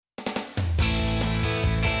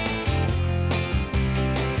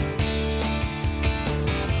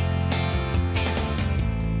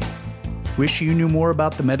Wish you knew more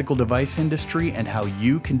about the medical device industry and how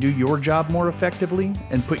you can do your job more effectively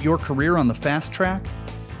and put your career on the fast track?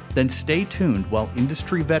 Then stay tuned while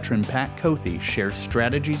industry veteran Pat Kothe shares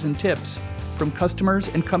strategies and tips from customers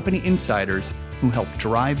and company insiders who help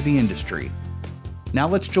drive the industry. Now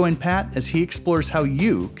let's join Pat as he explores how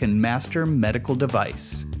you can master medical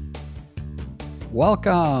device.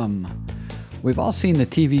 Welcome! We've all seen the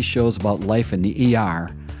TV shows about life in the ER,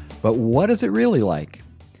 but what is it really like?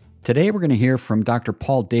 Today we're going to hear from Dr.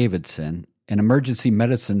 Paul Davidson, an emergency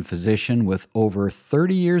medicine physician with over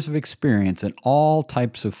 30 years of experience in all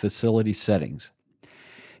types of facility settings.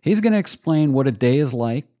 He's going to explain what a day is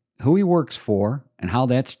like, who he works for, and how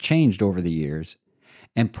that's changed over the years,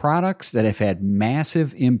 and products that have had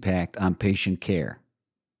massive impact on patient care.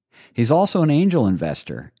 He's also an angel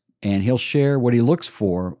investor, and he'll share what he looks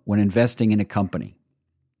for when investing in a company.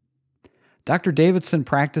 Dr. Davidson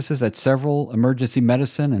practices at several emergency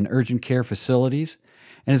medicine and urgent care facilities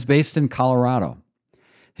and is based in Colorado.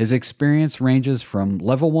 His experience ranges from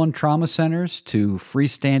level 1 trauma centers to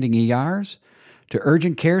freestanding ERs to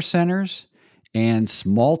urgent care centers and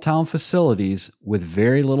small town facilities with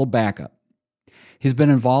very little backup. He's been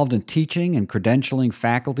involved in teaching and credentialing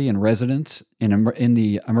faculty and residents in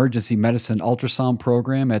the emergency medicine ultrasound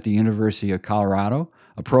program at the University of Colorado,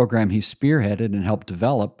 a program he spearheaded and helped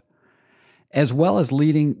develop, as well as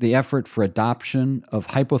leading the effort for adoption of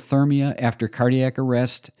hypothermia after cardiac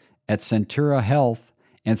arrest at Centura Health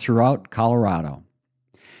and throughout Colorado.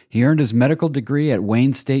 He earned his medical degree at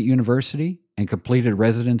Wayne State University and completed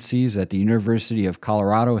residencies at the University of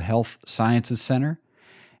Colorado Health Sciences Center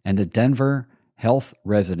and the Denver Health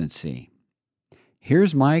Residency.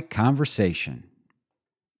 Here's my conversation.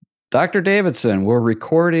 Dr. Davidson, we're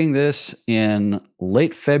recording this in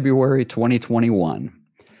late February 2021.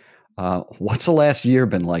 What's the last year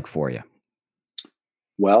been like for you?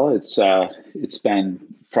 Well, it's been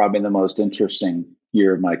probably the most interesting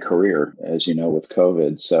year of my career, as you know, with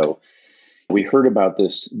COVID. So we heard about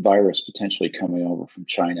this virus potentially coming over from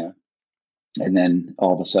China, and then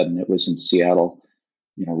all of a sudden it was in Seattle,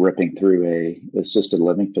 ripping through a assisted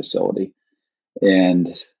living facility,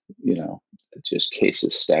 and just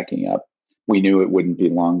cases stacking up. We knew it wouldn't be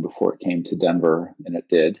long before it came to Denver, and it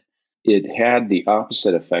did. It had the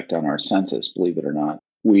opposite effect on our census, believe it or not.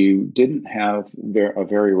 We didn't have a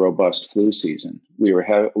very robust flu season.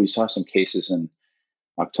 We saw some cases in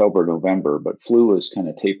October, November, but flu was kind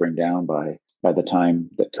of tapering down by the time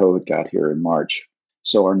that COVID got here in March.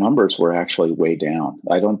 So our numbers were actually way down.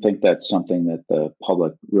 I don't think that's something that the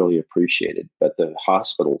public really appreciated, but the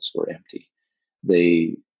hospitals were empty.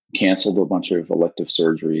 They canceled a bunch of elective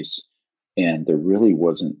surgeries, and there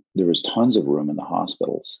was tons of room in the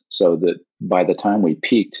hospitals. So that by the time we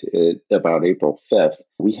peaked at about April 5th,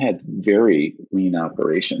 we had very lean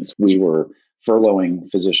operations. We were furloughing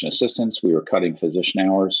physician assistants. We were cutting physician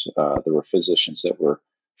hours. There were physicians that were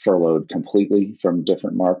furloughed completely from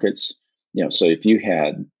different markets. So if you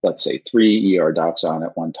had, let's say, 3 ER docs on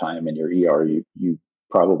at one time in your ER, you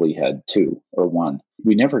probably had 2 or 1.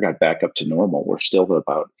 We never got back up to normal. We're still at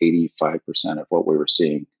about 85% of what we were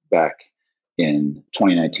seeing back in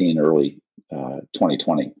 2019, early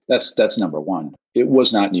 2020. That's number one. It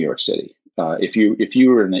was not New York City. If you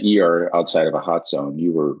were in the ER outside of a hot zone,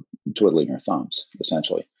 you were twiddling your thumbs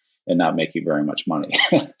essentially and not making very much money.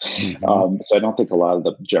 Mm-hmm. So I don't think a lot of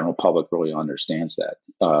the general public really understands that.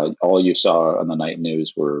 All you saw on the night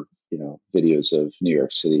news were videos of New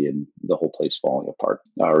York City and the whole place falling apart,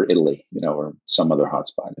 or Italy, or some other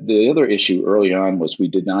hotspot. The other issue early on was we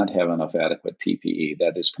did not have enough adequate PPE.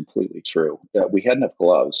 That is completely true. We had enough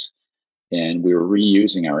gloves, and we were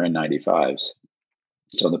reusing our N95s.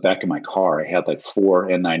 So in the back of my car, I had like 4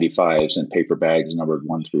 N95s in paper bags numbered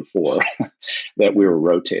 1 through 4 that we were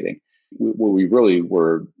rotating. What we really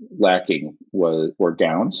were lacking were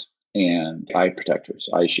gowns and eye protectors,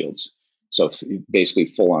 eye shields. So basically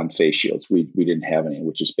full-on face shields. We didn't have any,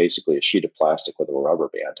 which is basically a sheet of plastic with a rubber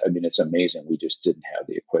band. I mean, it's amazing. We just didn't have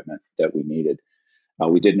the equipment that we needed.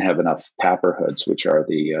 We didn't have enough PAPR hoods, which are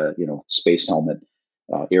the space helmet,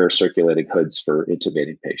 air circulating hoods for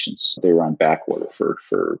intubating patients. They were on back order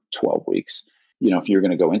for 12 weeks. If you're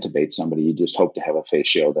going to go intubate somebody, you just hope to have a face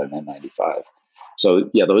shield and an N95. So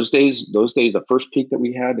yeah, those days, the first peak that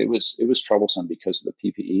we had, it was troublesome because of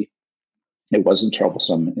the PPE. It wasn't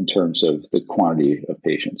troublesome in terms of the quantity of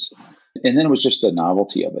patients. And then it was just the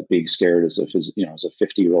novelty of it, being scared as a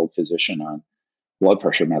 50-year-old physician on blood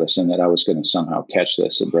pressure medicine that I was going to somehow catch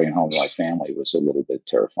this and bring it home to my family was a little bit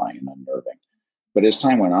terrifying and unnerving. But as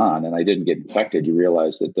time went on and I didn't get infected, you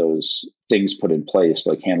realize that those things put in place,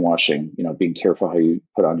 like hand washing, being careful how you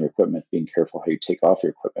put on your equipment, being careful how you take off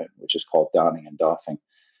your equipment, which is called donning and doffing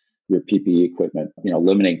your PPE equipment,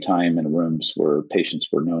 limiting time in rooms where patients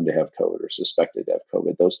were known to have COVID or suspected to have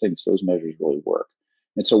COVID. Those things, those measures really work.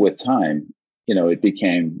 And so with time, it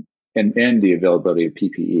became, and the availability of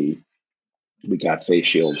PPE, we got face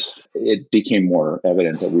shields. It became more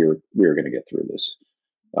evident that we were going to get through this.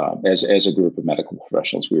 As a group of medical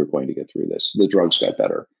professionals, we were going to get through this. The drugs got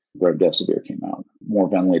better. Remdesivir came out. More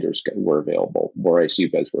ventilators were available. More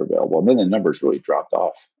ICU beds were available. And then the numbers really dropped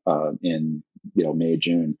off in May,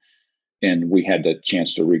 June. And we had the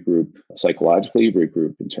chance to regroup psychologically,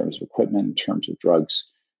 regroup in terms of equipment, in terms of drugs,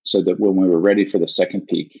 so that when we were ready for the second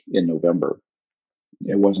peak in November,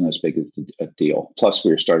 it wasn't as big a deal. Plus,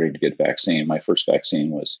 we were starting to get vaccine. My first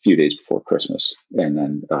vaccine was a few days before Christmas. And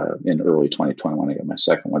then in early 2021, I got my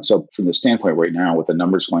second one. So from the standpoint right now, with the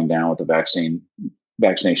numbers going down, with the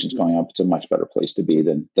vaccinations going up, it's a much better place to be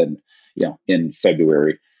than in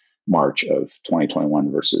February, March of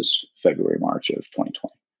 2021 versus February, March of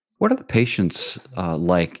 2020. What are the patients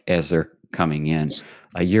like as they're coming in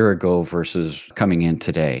a year ago versus coming in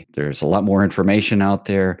today? There's a lot more information out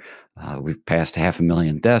there. We've passed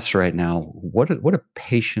 500,000 deaths right now. What do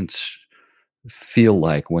patients feel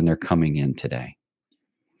like when they're coming in today?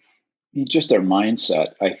 Just their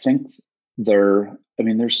mindset. I think they're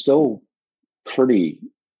still pretty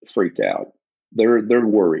freaked out. They're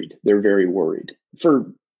worried. They're very worried.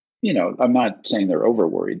 I'm not saying they're over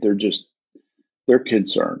worried. They're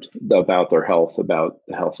concerned about their health, about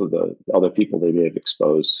the health of the other people they may have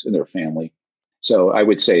exposed in their family. So I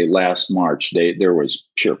would say last March, there was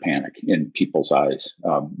pure panic in people's eyes.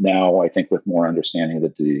 Now, I think with more understanding of the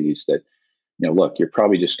disease that, look, you're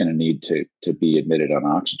probably just going to need to be admitted on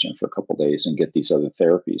oxygen for a couple of days and get these other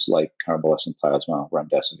therapies like convalescent plasma,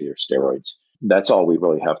 remdesivir, steroids. That's all we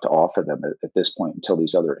really have to offer them at this point until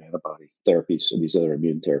these other antibody therapies or these other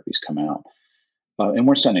immune therapies come out. And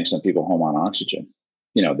we're sending some people home on oxygen.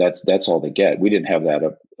 That's all they get. We didn't have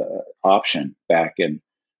that option back in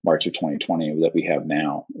March of 2020 that we have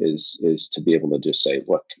now is to be able to just say,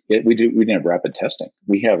 look, we didn't have rapid testing.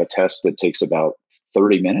 We have a test that takes about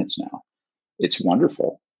 30 minutes now. It's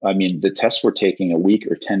wonderful. I mean, the tests were taking a week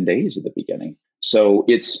or 10 days at the beginning. So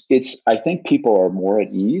I think people are more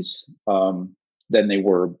at ease than they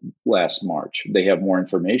were last March. They have more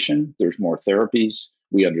information. There's more therapies.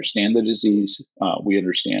 We understand the disease. We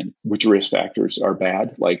understand which risk factors are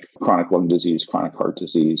bad, like chronic lung disease, chronic heart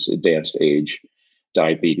disease, advanced age,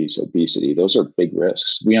 diabetes, obesity. Those are big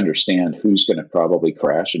risks. We understand who's going to probably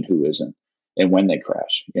crash and who isn't, and when they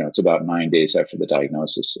crash. It's about 9 days after the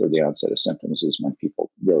diagnosis or the onset of symptoms is when people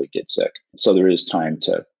really get sick. So there is time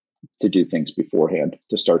to do things beforehand,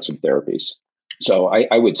 to start some therapies. So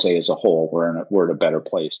I would say as a whole, we're in a better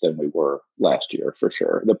place than we were last year, for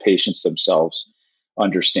sure. The patients themselves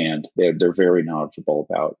understand. They're very knowledgeable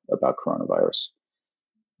about coronavirus.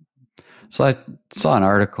 So I saw an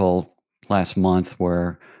article last month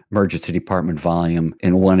where emergency department volume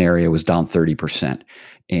in one area was down 30%.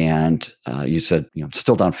 And you said,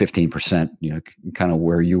 still down 15%, kind of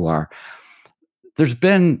where you are. There's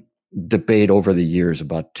been debate over the years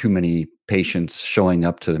about too many patients showing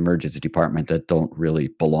up to the emergency department that don't really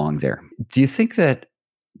belong there. Do you think that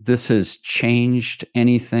this has changed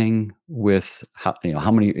anything with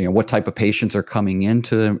how many, what type of patients are coming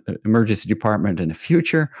into the emergency department in the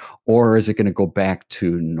future, or is it going to go back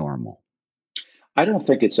to normal? I don't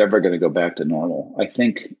think it's ever going to go back to normal. I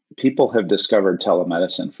think people have discovered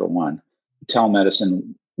telemedicine, for one.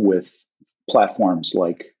 Telemedicine with platforms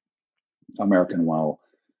like American Well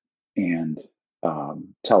and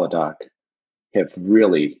Teladoc have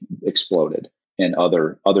really exploded, and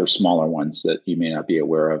other smaller ones that you may not be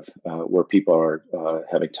aware of, where people are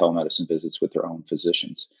having telemedicine visits with their own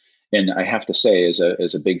physicians. And I have to say, as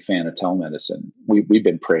a big fan of telemedicine, we've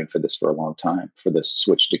been praying for this for a long time, for this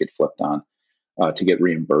switch to get flipped on. To get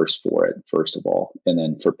reimbursed for it, first of all, and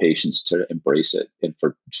then for patients to embrace it and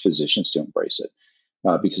for physicians to embrace it,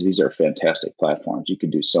 because these are fantastic platforms. You can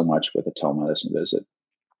do so much with a telemedicine visit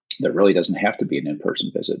that really doesn't have to be an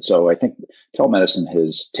in-person visit. So I think telemedicine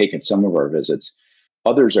has taken some of our visits.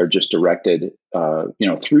 Others are just directed,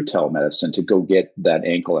 through telemedicine to go get that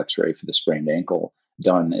ankle X-ray for the sprained ankle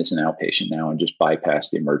done as an outpatient now and just bypass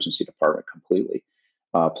the emergency department completely.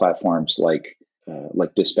 Platforms like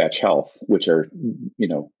Dispatch Health, which are,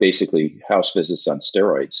 basically house visits on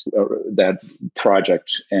steroids. That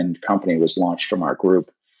project and company was launched from our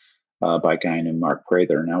group by a guy named Mark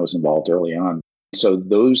Prather, and I was involved early on. So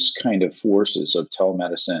those kind of forces of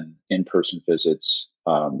telemedicine, in-person visits,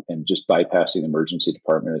 And just bypassing the emergency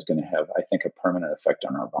department is going to have, I think, a permanent effect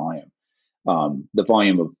on our volume. The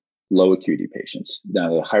volume of low acuity patients.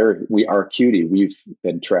 Now, the higher our acuity, we've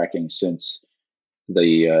been tracking since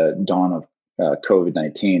the dawn of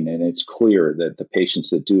COVID-19, and it's clear that the patients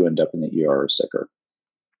that do end up in the ER are sicker.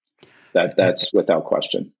 That's without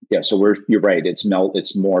question. Yeah, so you're right. It's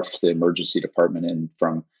morphed the emergency department in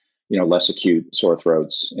from, less acute sore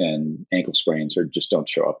throats and ankle sprains, or just don't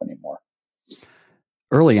show up anymore.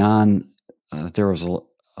 Early on, there was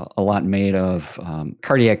a lot made of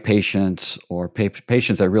cardiac patients or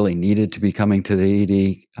patients that really needed to be coming to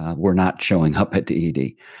the ED were not showing up at the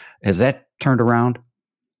ED. Has that turned around?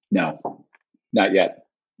 No, not yet.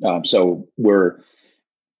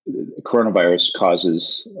 Coronavirus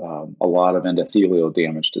causes a lot of endothelial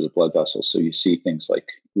damage to the blood vessels. So you see things like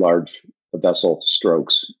large vessel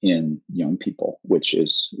strokes in young people, which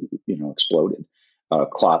is, exploded.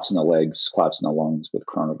 Clots in the legs, clots in the lungs with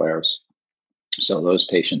coronavirus. So those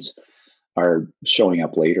patients are showing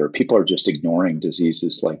up later. People are just ignoring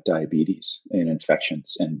diseases like diabetes and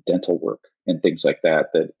infections and dental work and things like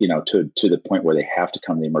that, to the point where they have to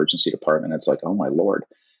come to the emergency department. It's like, oh my Lord,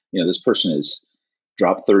 this person has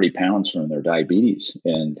dropped 30 pounds from their diabetes,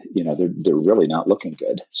 and, they're really not looking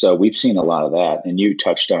good. So we've seen a lot of that. And you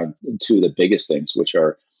touched on two of the biggest things, which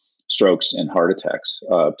are strokes and heart attacks,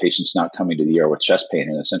 patients not coming to the ER with chest pain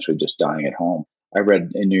and essentially just dying at home. I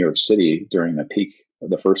read in New York City during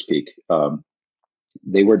the first peak,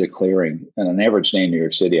 they were declaring, on an average day in New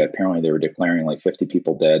York City, apparently they were declaring like 50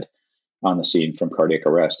 people dead on the scene from cardiac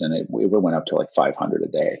arrest. And it went up to like 500 a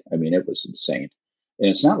day. I mean, it was insane. And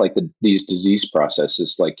it's not like these disease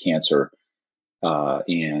processes like cancer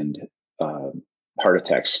and heart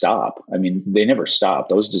attacks stop. I mean, they never stop.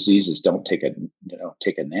 Those diseases don't take a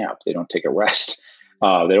nap. They don't take a rest.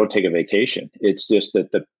 They don't take a vacation. It's just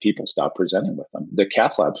that the people stop presenting with them. The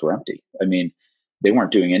cath labs were empty. I mean, they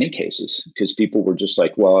weren't doing any cases because people were just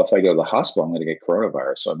like, well, if I go to the hospital, I'm going to get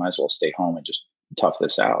coronavirus, so I might as well stay home and just tough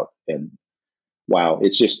this out. And wow,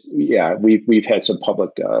 it's just, we've had some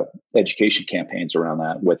public education campaigns around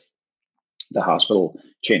that with the hospital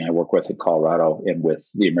chain I work with in Colorado and with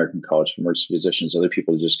the American College of Emergency Physicians. Other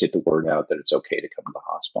people just get the word out that it's okay to come to the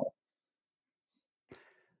hospital.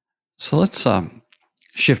 So let's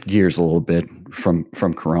shift gears a little bit from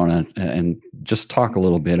Corona and just talk a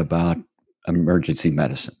little bit about emergency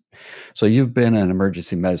medicine. So you've been an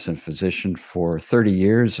emergency medicine physician for 30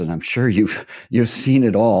 years, and I'm sure you've seen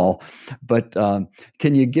it all. But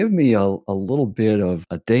can you give me a little bit of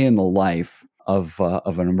a day in the life of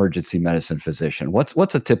an emergency medicine physician?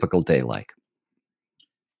 What's a typical day like?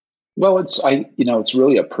 Well, it's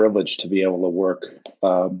really a privilege to be able to work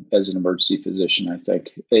as an emergency physician. I think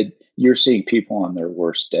you're seeing people on their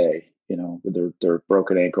worst day, with their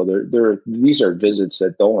broken ankle. These are visits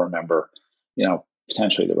that they'll remember,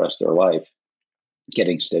 potentially the rest of their life.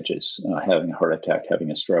 Getting stitches, having a heart attack, having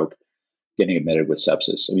a stroke, getting admitted with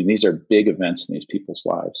sepsis. I mean, these are big events in these people's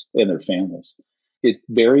lives and their families. It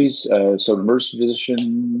varies. So an emergency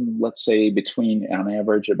physician, let's say between, on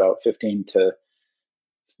average, about 15 to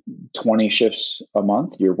 20 shifts a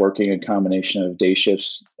month. You're working a combination of day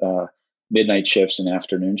shifts, midnight shifts, and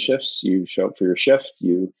afternoon shifts. You show up for your shift.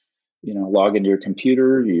 You log into your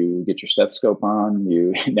computer. You get your stethoscope on.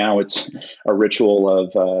 Now it's a ritual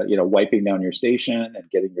of wiping down your station and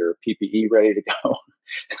getting your PPE ready to go.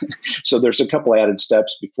 So there's a couple added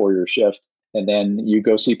steps before your shift. And then you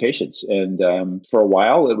go see patients. And for a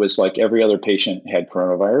while, it was like every other patient had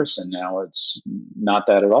coronavirus, and now it's not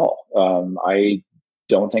that at all. I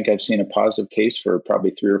don't think I've seen a positive case for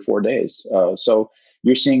probably 3 or 4 days. So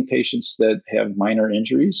you're seeing patients that have minor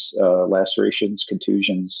injuries, lacerations,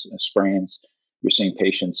 contusions, sprains. You're seeing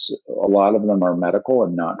patients, a lot of them are medical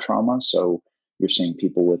and not trauma. So you're seeing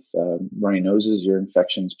people with runny noses, ear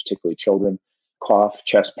infections, particularly children, cough,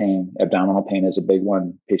 chest pain, abdominal pain is a big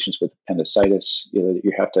one. Patients with appendicitis,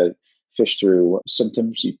 you have to fish through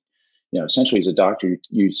symptoms. Essentially as a doctor,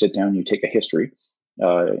 you sit down, you take a history,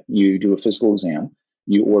 you do a physical exam,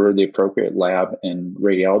 you order the appropriate lab and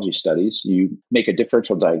radiology studies, you make a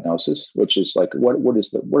differential diagnosis, which is like, what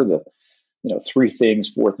are the 3 things,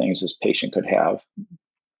 4 things this patient could have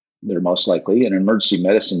that are most likely. In emergency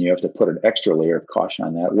medicine, you have to put an extra layer of caution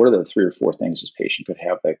on that. What are the 3 or 4 things this patient could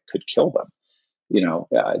have that could kill them?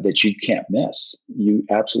 That you can't miss. You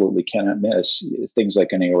absolutely cannot miss things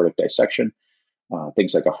like an aortic dissection,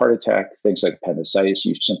 things like a heart attack, things like appendicitis.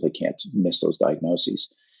 You simply can't miss those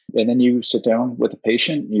diagnoses. And then you sit down with the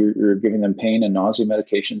patient, you're giving them pain and nausea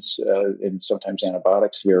medications and sometimes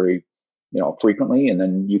antibiotics very, frequently, and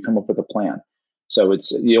then you come up with a plan. So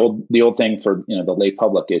it's the old thing for the lay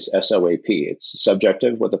public is SOAP. It's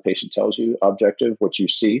subjective, what the patient tells you; objective, what you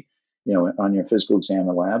see, on your physical exam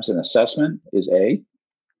and labs. And assessment is A,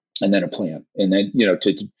 and then a plan, and then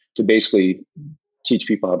to basically teach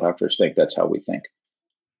people how doctors think. That's how we think.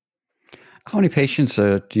 How many patients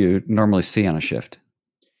do you normally see on a shift?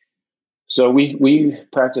 So we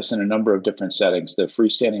practice in a number of different settings. The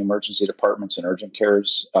freestanding emergency departments and urgent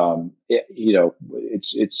cares,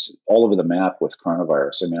 it's all over the map with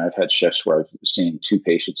coronavirus. I mean, I've had shifts where I've seen 2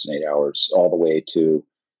 patients in 8 hours, all the way to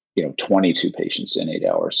 22 patients in 8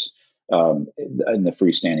 hours in the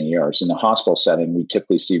freestanding ERs. In the hospital setting, we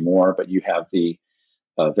typically see more, but you have the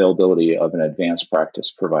availability of an advanced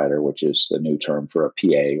practice provider, which is the new term for a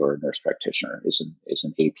PA or a nurse practitioner, is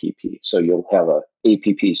an APP. So you'll have a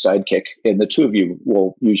APP sidekick, and the two of you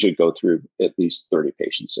will usually go through at least 30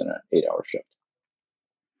 patients in an 8-hour shift.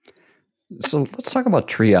 So let's talk about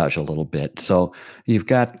triage a little bit. So you've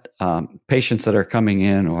got patients that are coming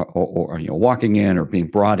in or walking in or being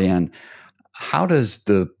brought in. How does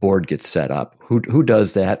the board get set up? Who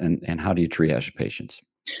does that, and how do you triage patients?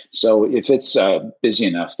 So if it's busy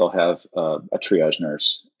enough, they'll have a triage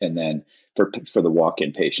nurse, and then for the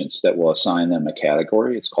walk-in patients, that will assign them a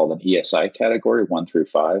category. It's called an ESI category, 1 through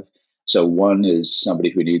 5. So 1 is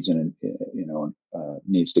somebody who needs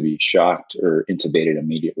needs to be shocked or intubated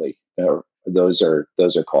immediately. Those are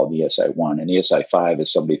called ESI 1, and ESI 5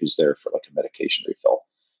 is somebody who's there for like a medication refill.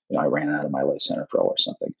 I ran out of my lisinopril or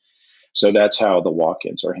something. So that's how the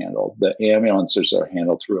walk-ins are handled. The ambulances are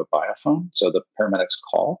handled through a biophone. So the paramedics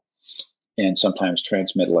call and sometimes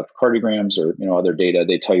transmit electrocardiograms or other data.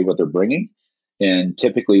 They tell you what they're bringing, and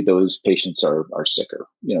typically those patients are sicker.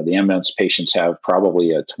 The ambulance patients have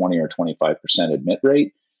probably a 20 or 25%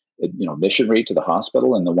 admission rate to the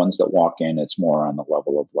hospital, and the ones that walk in, it's more on the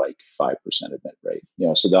level of like 5% admit rate.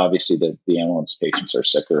 So obviously the ambulance patients are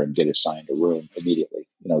sicker and get assigned a room immediately.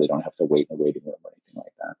 They don't have to wait in the waiting room or anything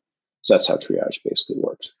like that. So that's how triage basically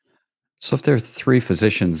works. So if there are 3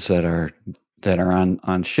 physicians that are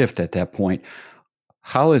on shift at that point,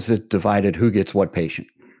 how is it divided? Who gets what patient?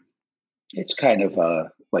 It's kind of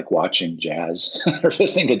like watching jazz or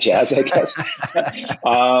listening to jazz, I guess.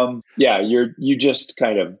 You just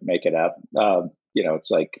kind of make it up. It's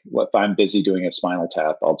like, if I'm busy doing a spinal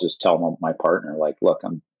tap, I'll just tell my partner, like, look,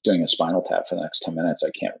 I'm doing a spinal tap for the next 10 minutes. I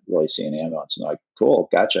can't really see an ambulance. And they're like, cool,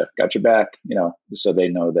 gotcha, got your back. So they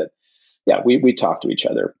know that. Yeah, we talk to each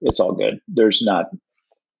other. It's all good. There's not,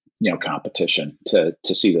 competition to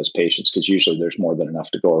see those patients, because usually there's more than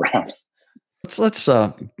enough to go around. Let's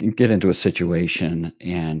get into a situation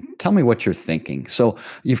and tell me what you're thinking. So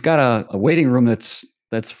you've got a waiting room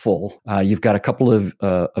that's full. You've got a couple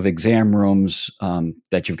of exam rooms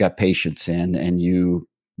that you've got patients in, and you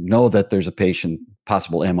know that there's a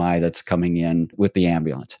possible MI that's coming in with the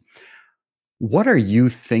ambulance. What are you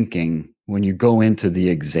thinking when you go into the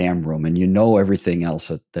exam room and everything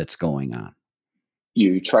else that's going on?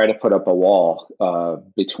 You try to put up a wall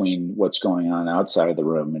between what's going on outside of the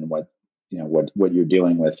room and what you're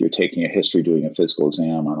dealing with. You're taking a history, doing a physical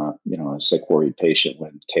exam on a sick, worried patient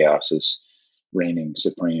when chaos is reigning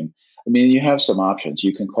supreme. I mean, you have some options.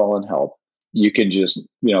 You can call in help. You can just,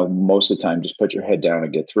 most of the time, just put your head down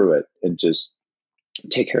and get through it, and just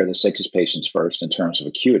take care of the sickest patients first in terms of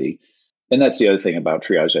acuity. And that's the other thing about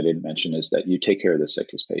triage I didn't mention, is that you take care of the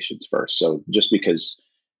sickest patients first. So just because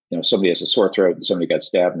somebody has a sore throat and somebody got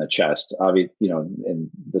stabbed in the chest, and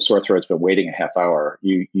the sore throat's been waiting a half hour,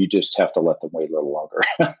 you just have to let them wait a little longer.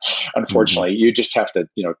 Unfortunately, you just have to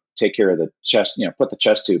take care of the chest, put the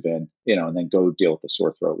chest tube in, and then go deal with the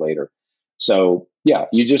sore throat later. So yeah,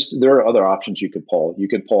 there are other options you could pull. You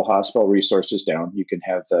could pull hospital resources down. You can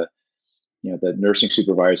have the nursing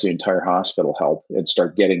supervisor, the entire hospital help, and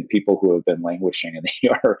start getting people who have been languishing in the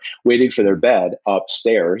ER waiting for their bed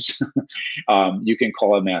upstairs. You can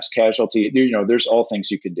call a mass casualty. There's all things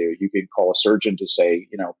you can do. You can call a surgeon to say,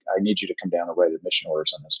 I need you to come down and write admission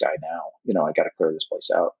orders on this guy now. I got to clear this place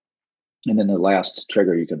out. And then the last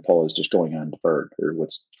trigger you can pull is just going on divert, or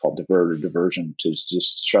what's called divert or diversion, to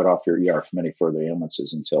just shut off your ER from any further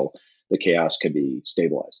ambulances until the chaos can be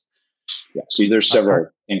stabilized. Yeah. So there's several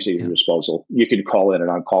things at your disposal. You can call in an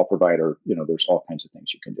on-call provider. There's all kinds of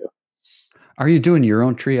things you can do. Are you doing your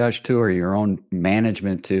own triage too, or your own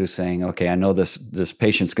management too, saying, okay, I know this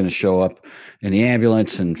patient's going to show up in the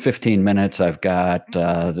ambulance in 15 minets. I've got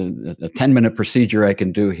a 10-minute procedure I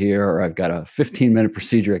can do here, or I've got a 15-minute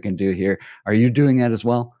procedure I can do here. Are you doing that as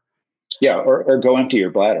well? Yeah, or go empty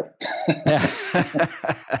your bladder.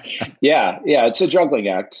 Yeah. It's a juggling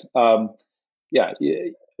act.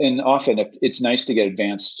 and often if it's nice to get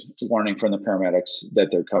advanced warning from the paramedics that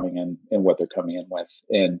they're coming in and what they're coming in with.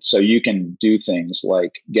 And so you can do things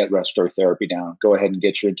like get respiratory therapy down, go ahead and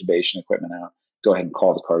get your intubation equipment out, go ahead and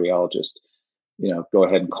call the cardiologist, go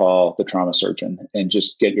ahead and call the trauma surgeon and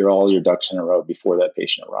just get all your ducks in a row before that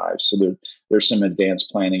patient arrives. So there's some advanced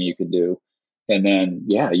planning you could do. And then,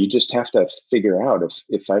 you just have to figure out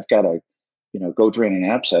if I've got to, go drain an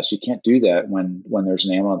abscess, you can't do that when there's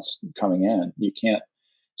an ambulance coming in. You can't,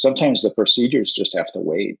 sometimes the procedures just have to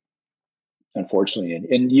wait, unfortunately.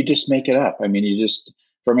 And you just make it up. I mean, you just,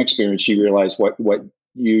 from experience, you realize what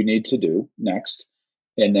you need to do next.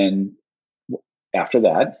 And then after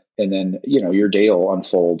that, and then, your day will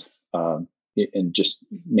unfold and just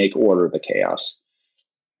make order of the chaos.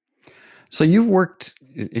 So you've worked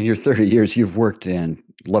in your 30 years, you've worked in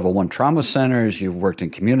level 1 trauma centers, you've worked in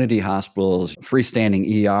community hospitals, freestanding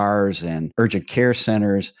ERs and urgent care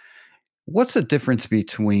centers. What's the difference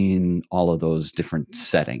between all of those different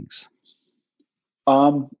settings? At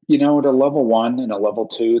a level 1 and a level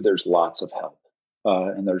 2, there's lots of help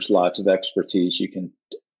and there's lots of expertise you can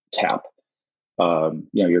tap.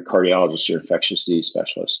 Your cardiologist, your infectious disease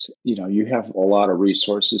specialist, you have a lot of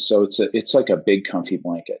resources. So it's like a big comfy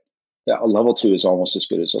blanket. A level 2 is almost as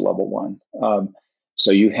good as a level 1. So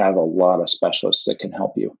you have a lot of specialists that can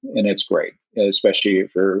help you, and it's great, especially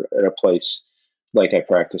if you're at a place like I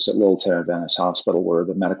practice at Littleton Adventist Hospital, where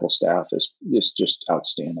the medical staff is just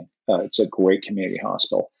outstanding. It's a great community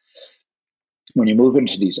hospital. When you move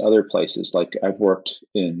into these other places, like I've worked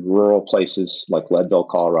in rural places like Leadville,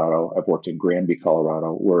 Colorado. I've worked in Granby,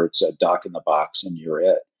 Colorado, where it's a dock in the box and you're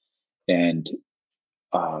it. And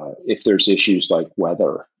if there's issues like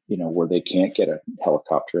weather, where they can't get a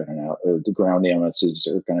helicopter in and out, or the ground ambulances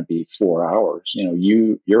are going to be 4 hours,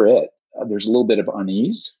 you're it. There's a little bit of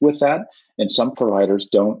unease with that. And some providers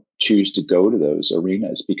don't choose to go to those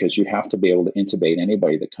arenas because you have to be able to intubate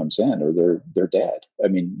anybody that comes in or they're dead. I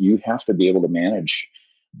mean, you have to be able to manage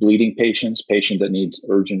bleeding patients, patient that needs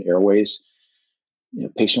urgent airways,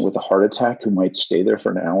 patient with a heart attack who might stay there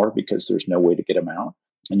for an hour because there's no way to get them out.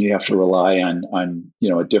 And you have to rely on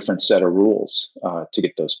a different set of rules to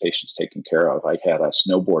get those patients taken care of. I had a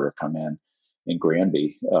snowboarder come in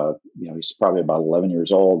Granby. He's probably about 11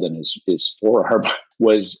 years old, and his forearm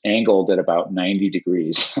was angled at about 90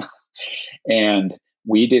 degrees. And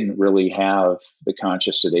we didn't really have the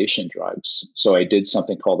conscious sedation drugs. So I did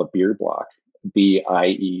something called a beer block,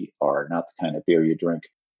 BIER, not the kind of beer you drink,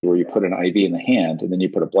 where you put an IV in the hand and then you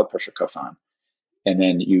put a blood pressure cuff on. And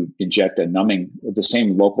then you inject a numbing, the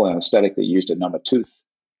same local anesthetic that you used to numb a tooth,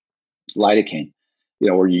 lidocaine,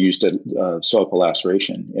 where you used a soil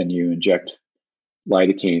laceration, and you inject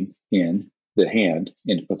lidocaine in the hand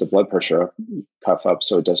and put the blood pressure cuff up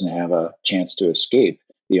so it doesn't have a chance to escape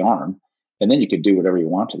the arm. And then you can do whatever you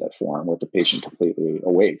want to that forearm with the patient completely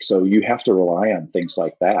awake. So you have to rely on things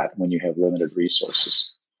like that when you have limited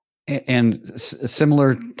resources. And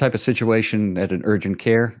similar type of situation at an urgent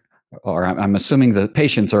care? Or I'm assuming the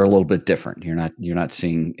patients are a little bit different. You're not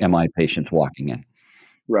seeing MI patients walking in.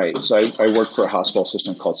 Right. So I work for a hospital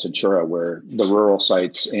system called Centura, where the rural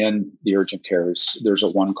sites and the urgent cares, there's a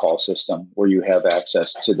one-call system where you have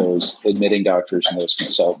access to those admitting doctors and those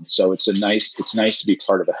consultants. So it's nice to be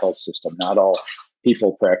part of a health system. Not all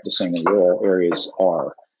people practicing in rural areas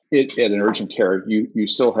are. At an urgent care, you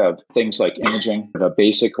still have things like imaging, a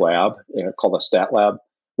basic lab called a stat lab,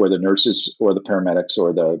 where the nurses or the paramedics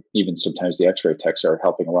or even sometimes the x-ray techs are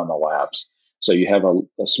helping run the labs. So you have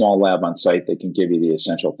a small lab on site that can give you the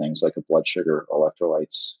essential things like a blood sugar,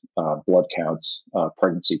 electrolytes, blood counts,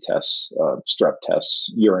 pregnancy tests, strep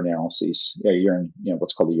tests, urine analyses,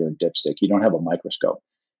 what's called a urine dipstick. You don't have a microscope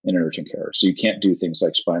in urgent care. So you can't do things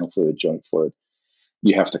like spinal fluid, joint fluid.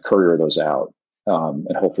 You have to courier those out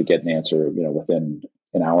and hopefully get an answer, within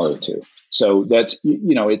an hour or two. So that's,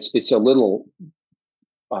 it's a little,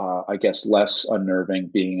 I guess, less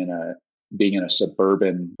unnerving being in a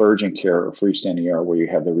suburban urgent care or freestanding ER where you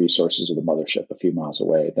have the resources of the mothership a few miles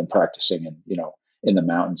away than practicing in the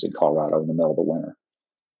mountains in Colorado in the middle of the winter.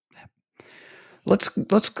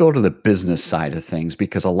 Let's go to the business side of things,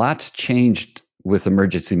 because a lot's changed with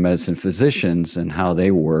emergency medicine physicians and how they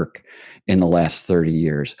work in the last 30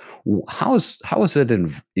 years. How has it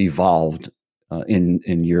evolved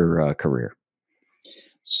in your career?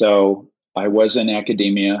 So I was in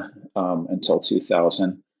academia until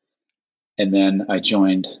 2000. And then I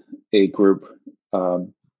joined a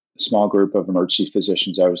small group of emergency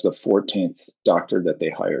physicians. I was the 14th doctor that they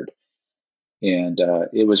hired. And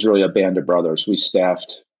it was really a band of brothers. We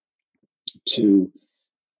staffed to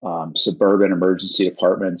suburban emergency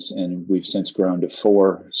departments, and we've since grown to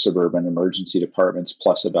 4 suburban emergency departments,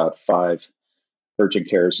 plus about 5 urgent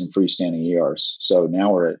cares and freestanding ERs. So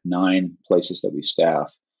now we're at 9 places that we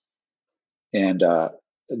staff. And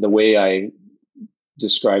the way I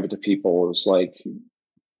describe it to people is like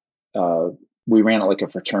we ran it like a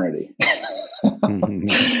fraternity,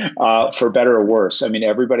 for better or worse. I mean,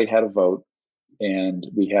 everybody had a vote, and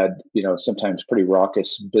we had, sometimes pretty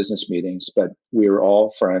raucous business meetings, but we were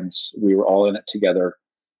all friends. We were all in it together.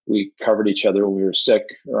 We covered each other when we were sick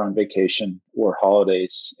or on vacation or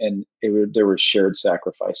holidays, and there was shared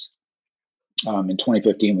sacrifice. In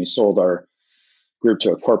 2015, we sold our group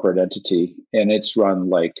to a corporate entity, and it's run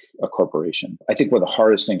like a corporation. I think one of the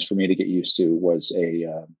hardest things for me to get used to was a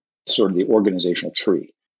sort of the organizational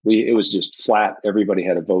tree. It was just flat. Everybody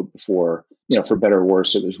had a vote before, for better or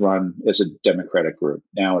worse. It was run as a democratic group.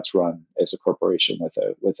 Now it's run as a corporation with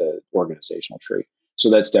a organizational tree. So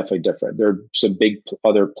that's definitely different. There are some big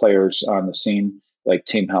other players on the scene like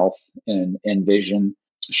Team Health and Envision,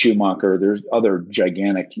 Schumacher. There's other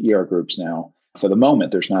gigantic ER groups now. For the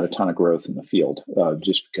moment, there's not a ton of growth in the field,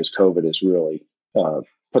 just because COVID has really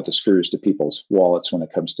put the screws to people's wallets when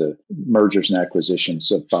it comes to mergers and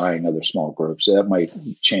acquisitions of buying other small groups. So that might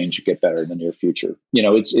change and get better in the near future.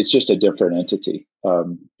 It's just a different entity,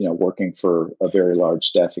 working for a very large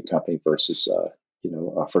staffing company versus a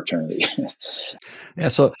fraternity. Yeah.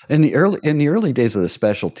 So in the early days of the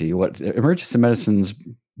specialty, what emergency medicine's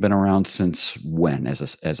been around since when as a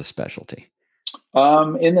specialty?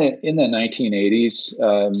 In the 1980s,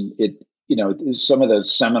 some of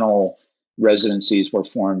those seminal residencies were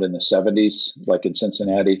formed in the 70s, like in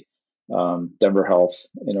Cincinnati, Denver Health,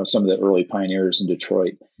 some of the early pioneers in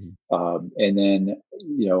Detroit. And then,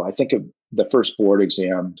 I think the first board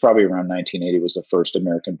exam, probably around 1980, was the first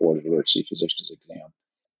American Board of Emergency Physicians exam.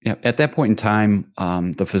 Yeah. At that point in time,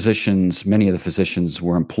 many of the physicians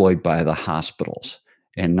were employed by the hospitals,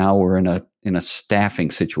 and now we're in a staffing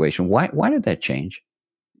situation. Why did that change?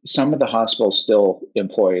 Some of the hospitals still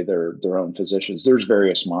employ their own physicians. There's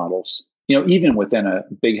various models. Even within a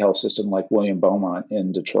big health system like William Beaumont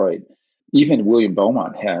in Detroit, even William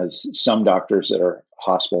Beaumont has some doctors that are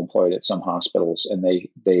hospital employed at some hospitals, and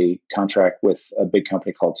they contract with a big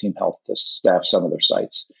company called Team Health to staff some of their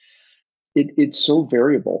sites. It's so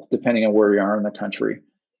variable depending on where you are in the country.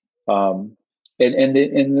 And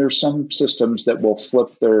there's some systems that will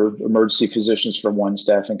flip their emergency physicians from one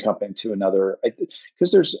staffing company to another,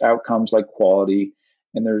 because there's outcomes like quality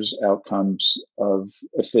and there's outcomes of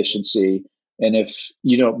efficiency. And if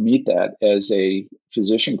you don't meet that as a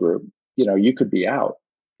physician group, you could be out.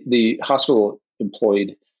 The hospital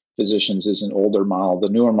employed physicians is an older model. The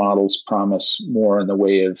newer models promise more in the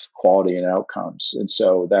way of quality and outcomes. And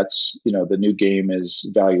so that's, the new game is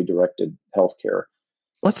value-directed healthcare.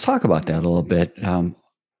 Let's talk about that a little bit.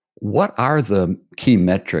 What are the key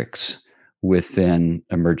metrics within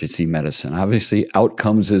emergency medicine? Obviously,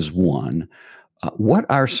 outcomes is one. What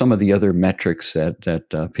are some of the other metrics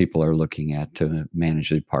that people are looking at to manage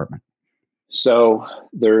the department? So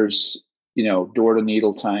there's,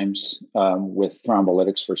 door-to-needle times with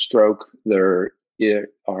thrombolytics for stroke. There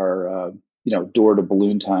are,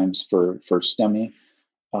 door-to-balloon times for STEMI.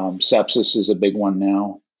 Sepsis is a big one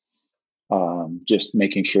now. Just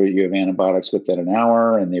making sure you have antibiotics within an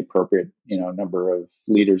hour and the appropriate, number of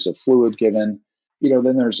liters of fluid given.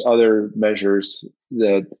 Then there's other measures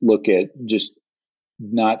that look at just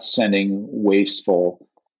not sending wasteful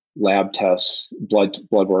lab tests, blood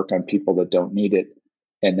work on people that don't need it.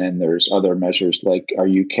 And then there's other measures like, are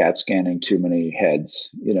you CAT scanning too many heads,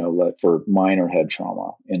 for minor head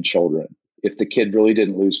trauma in children? If the kid really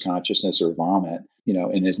didn't lose consciousness or vomit,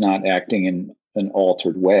 and is not acting in an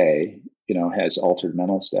altered way, has altered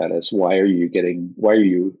mental status, why are you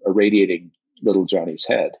irradiating little Johnny's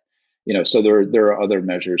head? So there are other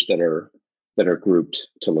measures that are grouped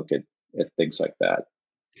to look at things like that.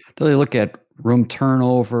 Do they look at room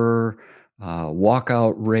turnover,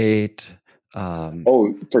 walkout rate?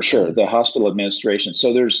 For sure. The hospital administration.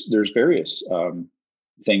 So there's various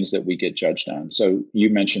things that we get judged on. So you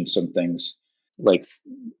mentioned some things like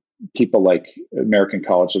people like American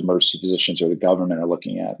College of Emergency Physicians or the government are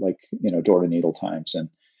looking at, like, door-to-needle times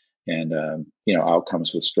and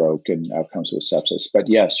outcomes with stroke and outcomes with sepsis. But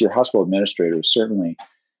yes, your hospital administrator is certainly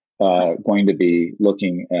going to be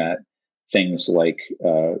looking at things like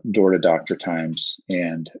door-to-doctor times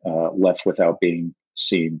and left without being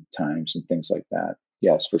seen times and things like that.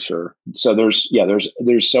 Yes, for sure. So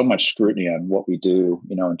there's so much scrutiny on what we do,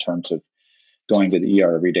 in terms of going to the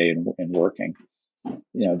ER every day and working.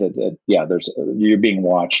 there's you're being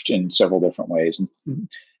watched in several different ways, and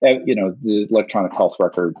the electronic health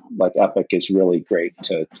record like Epic is really great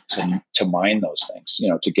to mine those things,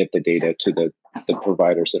 to get the data to the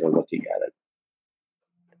providers that are looking at it.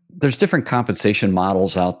 There's different compensation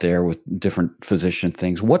models out there with different physician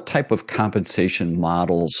things. What type of compensation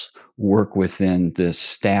models work within this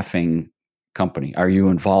staffing company? Are you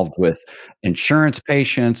involved with insurance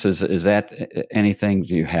patients? Is that anything?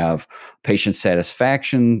 Do you have patient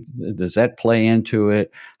satisfaction? Does that play into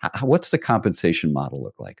it? What's the compensation model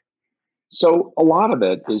look like? So a lot of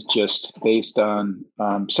it is just based on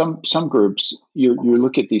some groups. You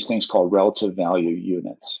look at these things called relative value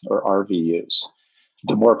units, or RVUs.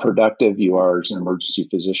 The more productive you are as an emergency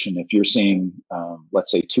physician, if you're seeing, let's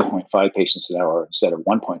say, 2.5 patients an hour instead of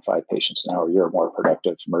 1.5 patients an hour, you're a more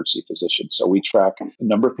productive emergency physician. So we track the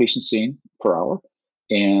number of patients seen per hour,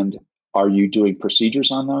 and are you doing procedures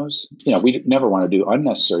on those? We never want to do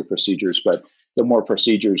unnecessary procedures, but the more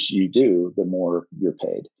procedures you do, the more you're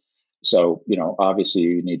paid. So, obviously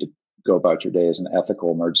you need to go about your day as an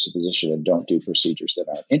ethical emergency physician and don't do procedures that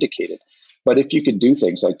aren't indicated. But if you can do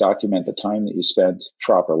things like document the time that you spent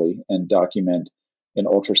properly and document an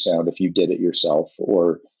ultrasound if you did it yourself,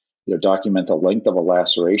 or document the length of a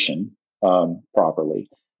laceration properly,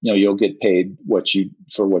 you'll get paid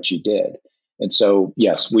for what you did. And so,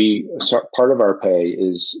 yes, part of our pay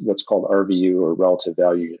is what's called RVU, or relative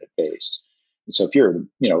value unit based. And so if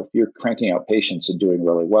you're cranking out patients and doing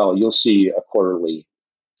really well, you'll see a quarterly,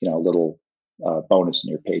 little bonus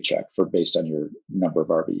in your paycheck based on your number of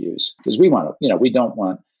RVUs. Because we don't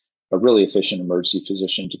want a really efficient emergency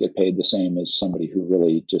physician to get paid the same as somebody who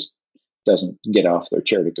really just doesn't get off their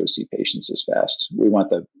chair to go see patients as fast. We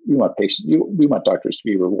want doctors to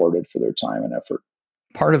be rewarded for their time and effort.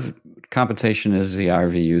 Part of compensation is the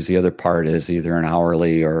RVUs. The other part is either an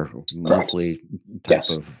hourly or monthly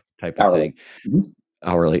type of hourly. thing. Mm-hmm.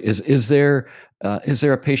 Hourly. Is there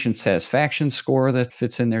a patient satisfaction score that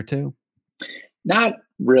fits in there too? Not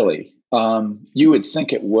really. You would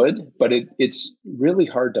think it would, but it's really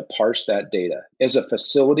hard to parse that data. As a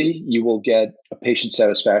facility, you will get a patient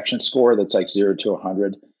satisfaction score that's like 0 to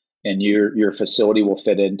 100, and your facility will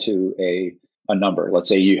fit into a number. Let's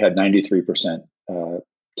say you had 93%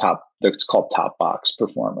 that's called top box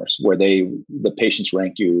performers, where the patients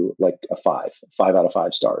rank you like a 5 out of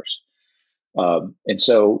 5 stars. And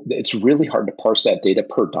so it's really hard to parse that data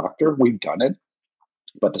per doctor. We've done it,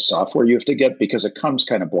 but the software you have to get, because it comes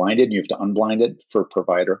kind of blinded, and you have to unblind it for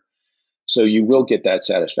provider. So you will get that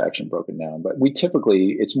satisfaction broken down. But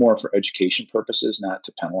it's more for education purposes, not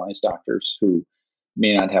to penalize doctors who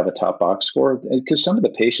may not have a top box score, because some of the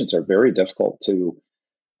patients are very difficult to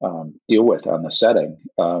deal with on the setting.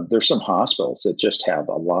 There's some hospitals that just have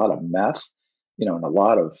a lot of meth, and a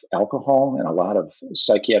lot of alcohol, and a lot of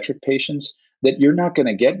psychiatric patients, that you're not going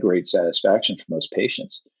to get great satisfaction from those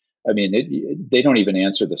patients. I mean, they don't even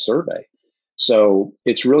answer the survey. So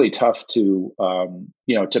it's really tough to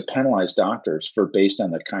penalize doctors based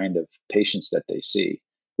on the kind of patients that they see.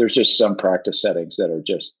 There's just some practice settings that are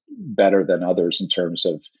just better than others in terms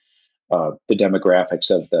of the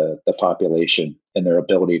demographics of the population and their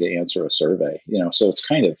ability to answer a survey. So it's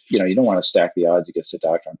kind of, you don't want to stack the odds against a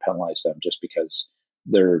doctor and penalize them just because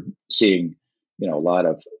they're seeing, a lot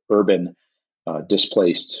of urban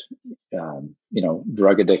displaced,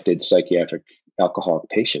 drug addicted, psychiatric, alcoholic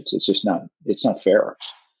patients. It's not fair.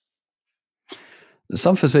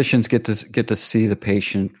 Some physicians get to see the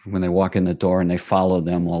patient when they walk in the door, and they follow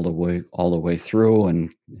them all the way through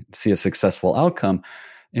and see a successful outcome.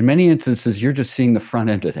 In many instances, you're just seeing the front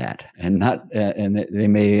end of that, and they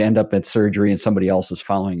may end up at surgery and somebody else is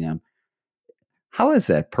following them. How is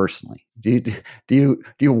that personally? Do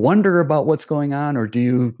you wonder about what's going on, or do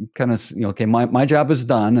you kind of, okay, my job is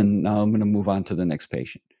done, and now I'm going to move on to the next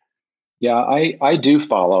patient? Yeah, I do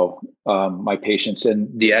follow my patients, and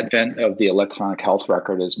the advent of the electronic health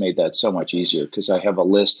record has made that so much easier, because I have a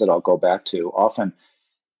list that I'll go back to. Often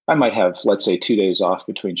I might have, let's say, 2 days off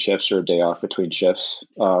between shifts, or a day off between shifts,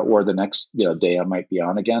 or the next day I might be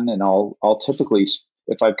on again. And I'll typically,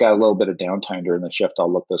 if I've got a little bit of downtime during the shift,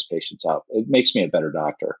 I'll look those patients up. It makes me a better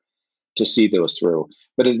doctor to see those through.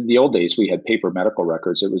 But in the old days, we had paper medical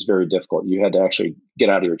records. It was very difficult. You had to actually get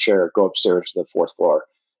out of your chair, go upstairs to the 4th floor,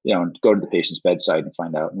 and go to the patient's bedside and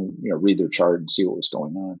find out, and read their chart and see what was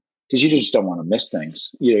going on. Because you just don't want to miss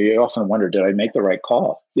things. You often wonder, did I make the right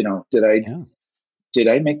call? Did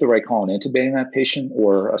I make the right call in intubating that patient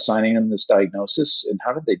or assigning them this diagnosis? And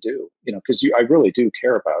how did they do? Because I really do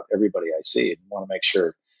care about everybody I see and want to make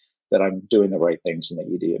sure that I'm doing the right things in the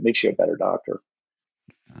ED. It makes you a better doctor.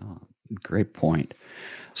 Oh, Great point.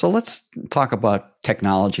 So let's talk about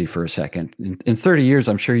technology for a second. In 30 years,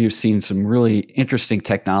 I'm sure you've seen some really interesting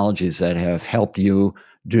technologies that have helped you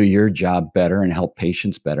do your job better and help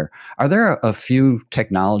patients better. Are there a few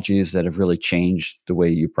technologies that have really changed the way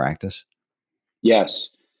you practice? Yes,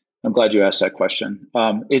 I'm glad you asked that question.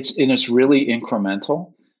 It's really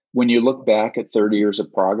incremental. When you look back at 30 years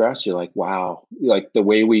of progress, you're like, wow, like the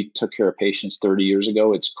way we took care of patients 30 years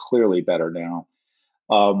ago, it's clearly better now.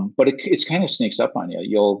 But it's kind of sneaks up on you.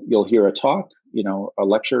 You'll hear a talk, a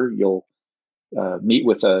lecture. You'll meet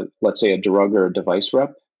with let's say a drug or a device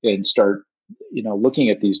rep and start, looking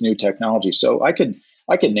at these new technologies. So I can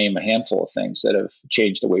name a handful of things that have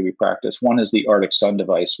changed the way we practice. One is the Arctic Sun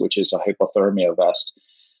device, which is a hypothermia vest.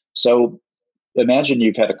 So imagine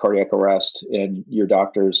you've had a cardiac arrest and your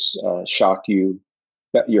doctors shock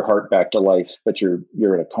your heart back to life, but you're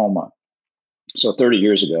in a coma. So 30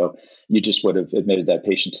 years ago, you just would have admitted that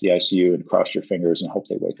patient to the ICU and crossed your fingers and hope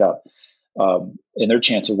they wake up. And their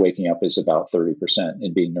chance of waking up is about 30%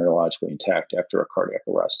 and being neurologically intact after a cardiac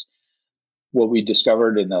arrest. What we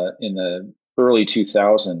discovered in the early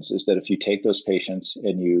 2000s is that if you take those patients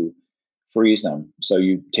and you freeze them, so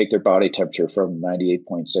you take their body temperature from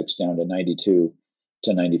 98.6 down to 92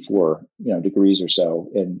 to 94, degrees or so,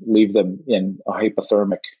 and leave them in a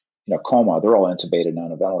hypothermic, coma. They're all intubated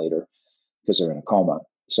on a ventilator because they're in a coma.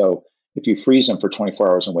 So if you freeze them for 24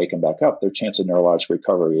 hours and wake them back up, their chance of neurologic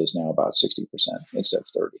recovery is now about 60% instead of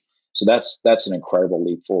 30. So that's an incredible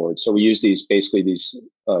leap forward. So we use these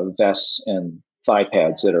vests and thigh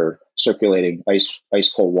pads that are circulating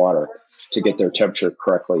ice cold water to get their temperature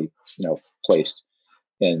correctly, placed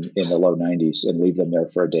in the low 90s and leave them there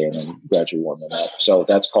for a day and then gradually warm them up. So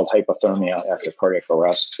that's called hypothermia after cardiac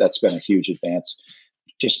arrest. That's been a huge advance.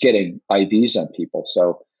 Just getting IVs on people.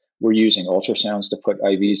 So we're using ultrasounds to put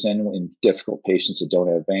IVs in difficult patients that don't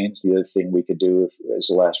have veins. The other thing we could do as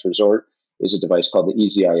a last resort is a device called the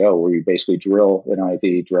EZ-IO, where you basically drill an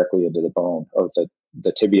IV directly into the bone of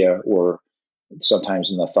the tibia, or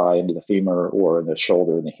sometimes in the thigh into the femur, or in the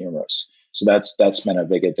shoulder in the humerus. So that's been a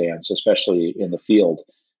big advance, especially in the field,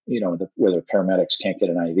 where the paramedics can't get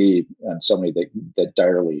an IV on somebody that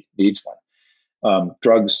direly needs one.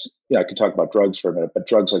 Drugs, I could talk about drugs for a minute, but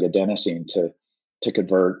drugs like adenosine to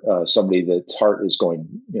convert somebody that's heart is going,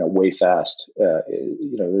 way fast.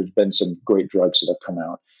 There's been some great drugs that have come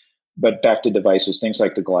out. But back to devices, things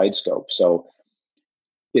like the GlideScope. So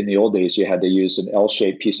in the old days, you had to use an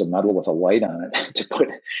L-shaped piece of metal with a light on it to put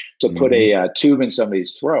a tube in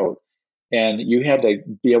somebody's throat, and you had to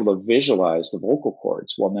be able to visualize the vocal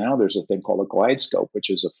cords. Well, now there's a thing called a GlideScope, which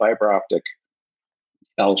is a fiber optic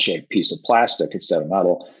L-shaped piece of plastic instead of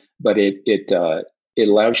metal, but it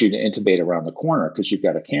allows you to intubate around the corner because you've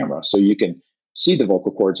got a camera, so you can see the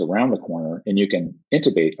vocal cords around the corner and you can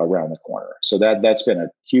intubate around the corner. So that's been a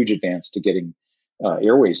huge advance to getting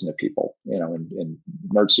airways into people. In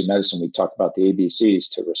emergency medicine, we talk about the ABCs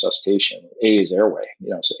to resuscitation. A is airway.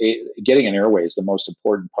 So getting an airway is the most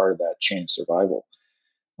important part of that chain of survival.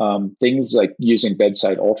 Things like using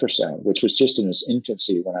bedside ultrasound, which was just in its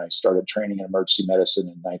infancy when I started training in emergency medicine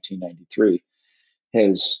in 1993,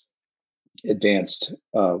 has advanced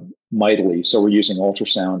mightily. So we're using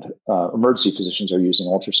ultrasound. Emergency physicians are using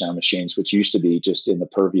ultrasound machines, which used to be just in the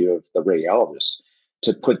purview of the radiologist,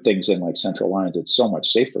 to put things in like central lines. It's so much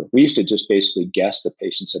safer. We used to just basically guess the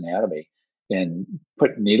patient's anatomy and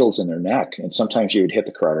put needles in their neck. And sometimes you would hit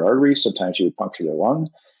the carotid artery, sometimes you would puncture their lung,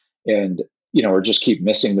 and or just keep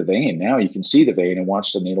missing the vein. Now you can see the vein and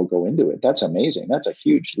watch the needle go into it. That's amazing. That's a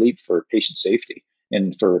huge leap for patient safety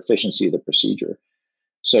and for efficiency of the procedure.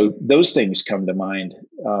 So those things come to mind,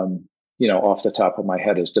 off the top of my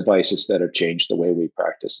head, as devices that have changed the way we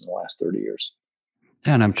practice in the last 30 years.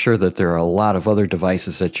 And I'm sure that there are a lot of other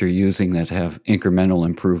devices that you're using that have incremental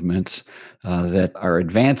improvements that are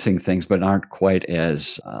advancing things but aren't quite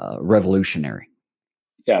as revolutionary.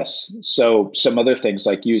 Yes. So some other things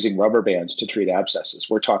like using rubber bands to treat abscesses.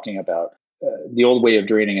 We're talking about the old way of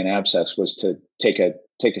draining an abscess was to take a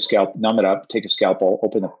scalp, numb it up, take a scalpel,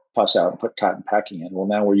 open the pus out, and put cotton packing in. Well,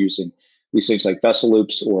 now we're using these things like vessel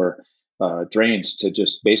loops or drains to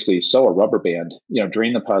just basically sew a rubber band,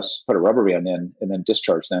 drain the pus, put a rubber band in, and then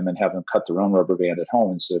discharge them and have them cut their own rubber band at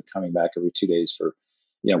home instead of coming back every 2 days for,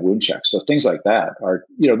 wound checks. So things like that are,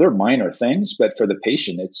 they're minor things, but for the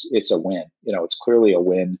patient, it's a win. It's clearly a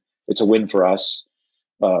win. It's a win for us.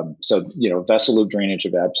 Vessel loop drainage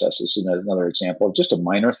of abscesses is another example of just a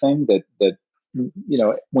minor thing that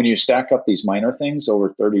when you stack up these minor things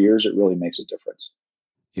over 30 years, it really makes a difference.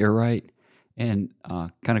 You're right. And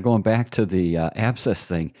kind of going back to the abscess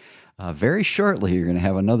thing, Very shortly, you're going to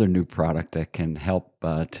have another new product that can help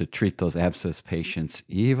to treat those abscess patients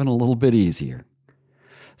even a little bit easier.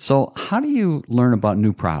 So, how do you learn about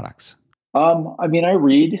new products? I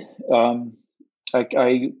read.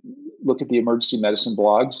 I look at the emergency medicine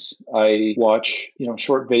blogs. I watch,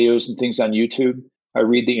 short videos and things on YouTube. I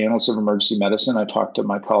read the Annals of Emergency Medicine. I talk to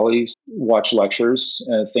my colleagues, watch lectures,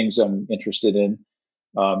 things I'm interested in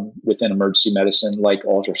within emergency medicine, like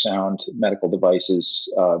ultrasound, medical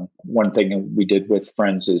devices. One thing we did with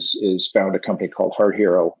friends is found a company called Heart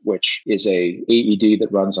Hero, which is a AED that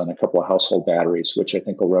runs on a couple of household batteries, which I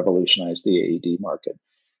think will revolutionize the AED market.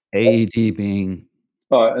 AED being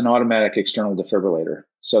an automatic external defibrillator.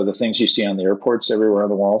 So the things you see on the airports everywhere on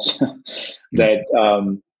the walls, that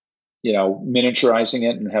miniaturizing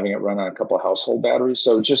it and having it run on a couple of household batteries.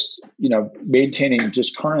 So just maintaining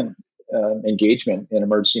just current engagement in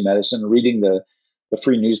emergency medicine, reading the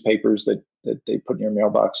free newspapers that they put in your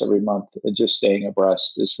mailbox every month, and just staying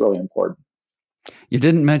abreast is really important. You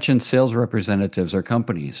didn't mention sales representatives or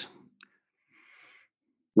companies,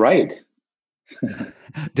 right?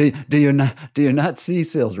 do you not see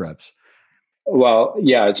sales reps? Well,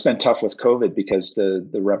 yeah, it's been tough with COVID because the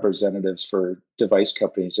representatives for device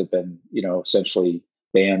companies have been, essentially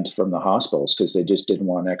banned from the hospitals because they just didn't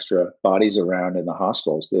want extra bodies around in the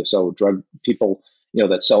hospitals. So drug people,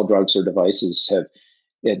 that sell drugs or devices have.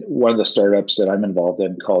 One of the startups that I'm involved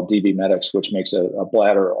in called DB Medics, which makes a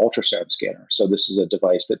bladder ultrasound scanner. So this is a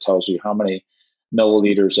device that tells you how many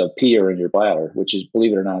milliliters of pee are in your bladder, which is,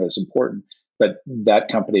 believe it or not, is important. But that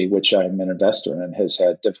company, which I'm an investor in, has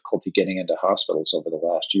had difficulty getting into hospitals over the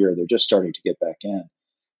last year. They're just starting to get back in.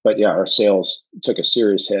 But yeah, our sales took a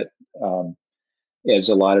serious hit, as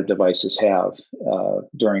a lot of devices have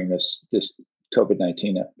during this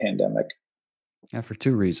COVID-19 pandemic. Yeah, for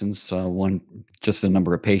two reasons. One, just the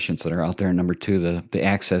number of patients that are out there. And number two, the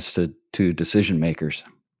access to decision makers.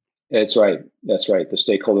 That's right. The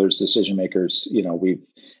stakeholders, decision makers,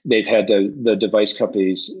 they've had the device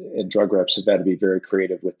companies and drug reps have had to be very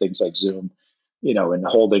creative with things like Zoom, and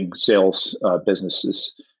holding sales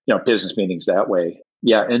business meetings that way.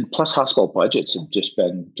 Yeah. And plus hospital budgets have just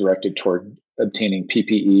been directed toward obtaining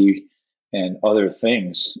PPE and other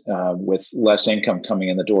things with less income coming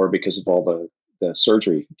in the door because of all the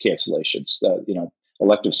surgery cancellations.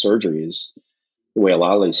 Elective surgery is the way a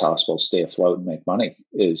lot of these hospitals stay afloat and make money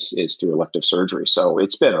is through elective surgery. So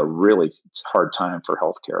it's been a really hard time for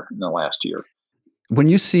healthcare in the last year. When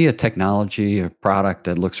you see a technology, a product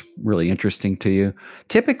that looks really interesting to you,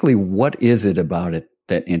 typically what is it about it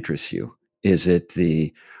that interests you? Is it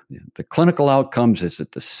the clinical outcomes? Is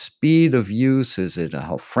it the speed of use? Is it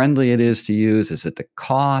how friendly it is to use? Is it the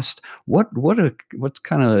cost? What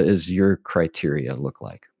kind of is your criteria look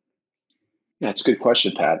like? That's a good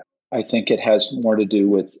question, Pat. I think it has more to do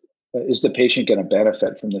with, is the patient going to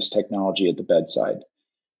benefit from this technology at the bedside?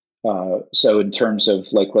 So in terms of,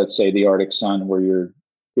 like, let's say the Arctic Sun, where you're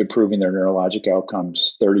improving their neurologic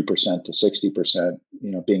outcomes 30% to 60%,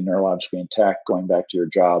 being neurologically intact, going back to your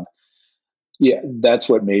job. Yeah, that's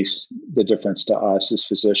what makes the difference to us as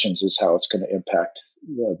physicians, is how it's going to impact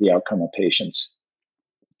the outcome of patients.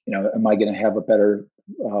 Am I going to have a better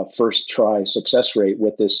first try success rate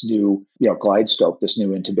with this new, GlideScope, this new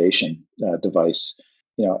intubation device?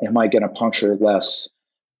 Am I going to puncture less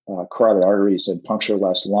carotid arteries and puncture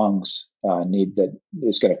less lungs need that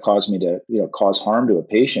is going to cause me to, cause harm to a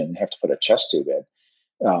patient and have to put a chest tube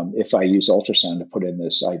in if I use ultrasound to put in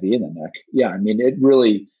this IV in the neck? Yeah,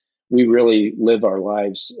 we really live our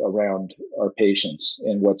lives around our patients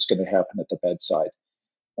and what's going to happen at the bedside.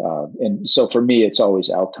 And so for me, it's always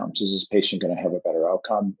outcomes. Is this patient going to have a better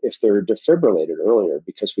outcome if they're defibrillated earlier?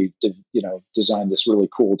 Because we designed this really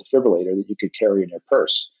cool defibrillator that you could carry in your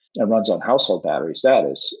purse and runs on household batteries. That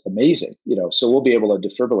is amazing. So we'll be able to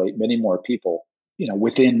defibrillate many more people,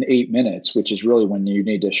 within 8 minutes, which is really when you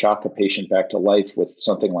need to shock a patient back to life with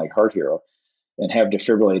something like Heart Hero, and have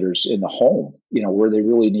defibrillators in the home, where they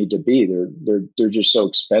really need to be. They're just so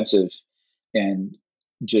expensive and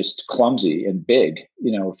just clumsy and big.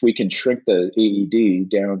 If we can shrink the AED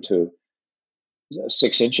down to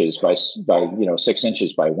 6 inches by 6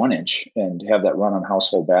 inches by 1 inch and have that run on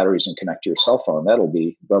household batteries and connect to your cell phone, that'll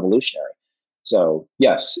be revolutionary. So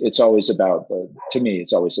yes, it's always about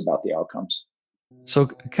the outcomes. So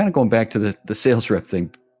kind of going back to the sales rep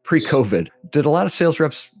thing, pre-COVID, did a lot of sales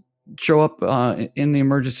reps show up in the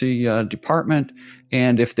emergency department?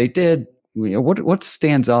 And if they did, what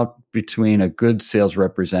stands out between a good sales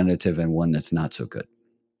representative and one that's not so good?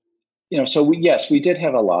 So we did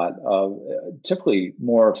have a lot of typically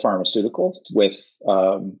more pharmaceuticals with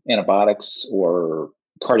antibiotics or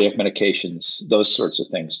cardiac medications, those sorts of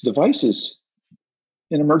things. Devices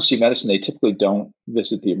in emergency medicine, they typically don't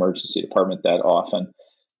visit the emergency department that often.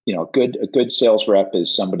 A good sales rep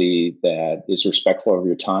is somebody that is respectful of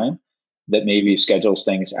your time, that maybe schedules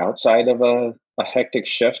things outside of a hectic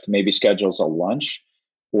shift, maybe schedules a lunch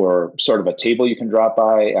or sort of a table you can drop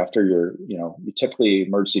by after you typically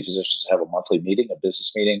emergency physicians have a monthly meeting, a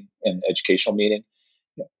business meeting, an educational meeting.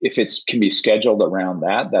 If it can be scheduled around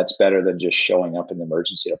that, that's better than just showing up in the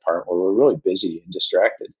emergency department where we're really busy and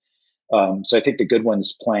distracted. So I think the good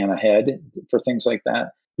ones plan ahead for things like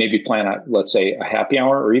that. Maybe plan out, let's say, a happy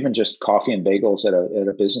hour or even just coffee and bagels at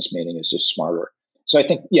a business meeting is just smarter. So I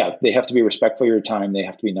think, yeah, they have to be respectful of your time. They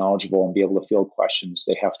have to be knowledgeable and be able to field questions.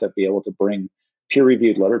 They have to be able to bring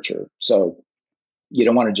peer-reviewed literature. So you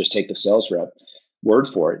don't want to just take the sales rep word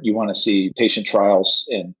for it. You want to see patient trials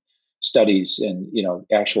and studies and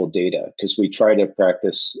actual data, because we try to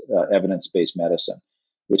practice evidence-based medicine,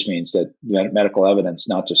 which means that medical evidence,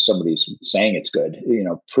 not just somebody's saying it's good,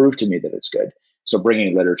 prove to me that it's good. So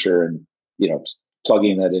bringing literature and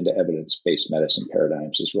plugging that into evidence-based medicine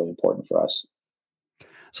paradigms is really important for us.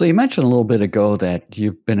 So you mentioned a little bit ago that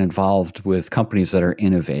you've been involved with companies that are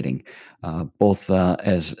innovating, both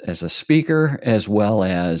as a speaker as well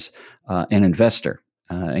as an investor,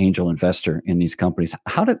 angel investor in these companies.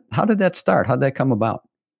 How did that start? How did that come about?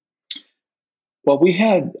 Well, we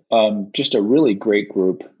had just a really great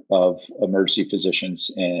group of emergency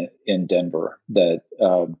physicians in Denver that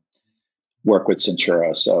work with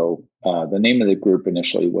Centura. So the name of the group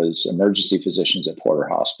initially was Emergency Physicians at Porter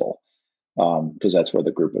Hospital, because that's where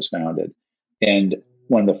the group was founded. And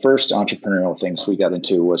one of the first entrepreneurial things we got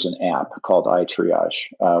into was an app called iTriage.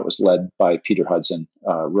 It was led by Peter Hudson,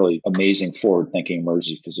 really amazing, forward-thinking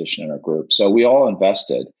emergency physician in our group. So we all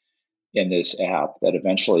invested in this app that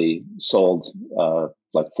eventually sold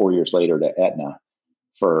like 4 years later to Aetna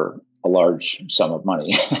for a large sum of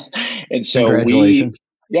money. And so Congratulations.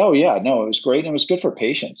 it was great. And it was good for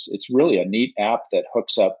patients. It's really a neat app that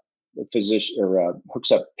hooks up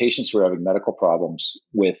hooks up patients who are having medical problems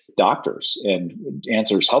with doctors and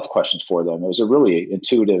answers health questions for them. It was a really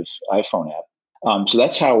intuitive iPhone app. So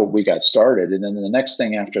that's how we got started. And then the next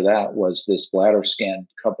thing after that was this bladder scan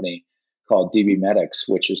company called DB Medics,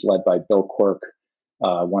 which is led by Bill Quirk,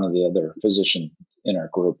 one of the other physicians in our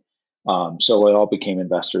group. So we all became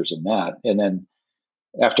investors in that. And then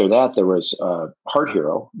after that, there was Heart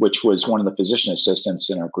Hero, which was one of the physician assistants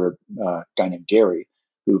in our group, a guy named Gary,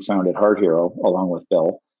 who founded Heart Hero along with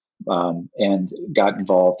Bill, and got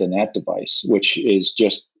involved in that device, which is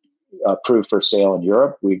just approved for sale in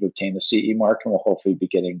Europe. We've obtained the CE mark, and we'll hopefully be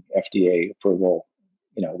getting FDA approval,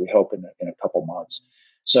 we hope in a couple months.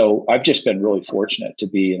 So I've just been really fortunate to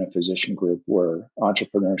be in a physician group where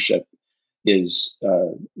entrepreneurship is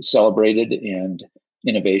celebrated and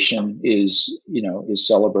innovation is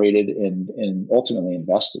celebrated and ultimately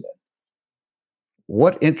invested in.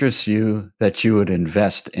 What interests you that you would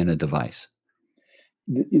invest in a device?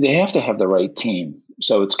 They have to have the right team.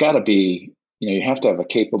 So it's got to be, you have to have a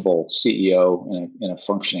capable CEO and a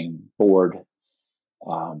functioning board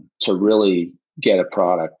to really get a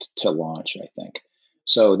product to launch, I think.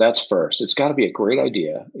 So that's first. It's got to be a great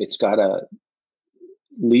idea. It's got to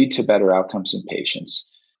lead to better outcomes in patients.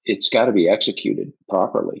 It's got to be executed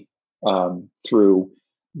properly through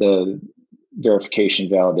the verification,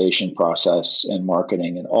 validation process and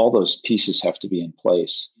marketing, and all those pieces have to be in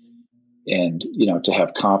place. And, to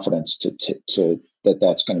have confidence to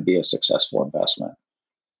that's going to be a successful investment.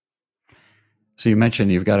 So you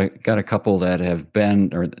mentioned you've got a couple that have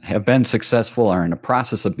been successful or in the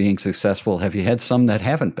process of being successful. Have you had some that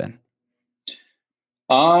haven't been?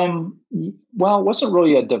 Well, it wasn't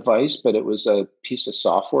really a device, but it was a piece of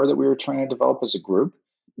software that we were trying to develop as a group.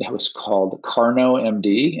 It was called Carno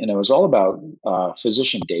MD, and it was all about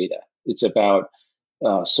physician data. It's about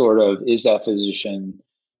sort of, is that physician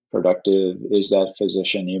productive? Is that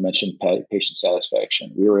physician, you mentioned patient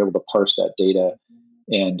satisfaction. We were able to parse that data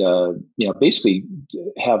and basically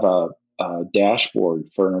have a dashboard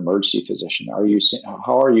for an emergency physician.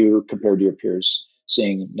 How are you compared to your peers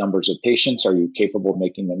seeing numbers of patients? Are you capable of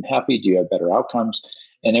making them happy? Do you have better outcomes?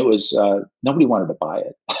 And it was nobody wanted to buy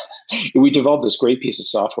it. We developed this great piece of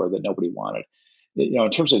software that nobody wanted. In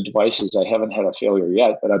terms of devices, I haven't had a failure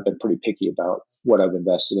yet, but I've been pretty picky about what I've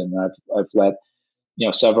invested in. I've let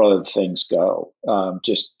several other things go.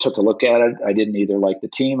 Just took a look at it. I didn't either like the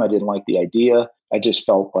team. I didn't like the idea. I just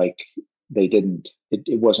felt like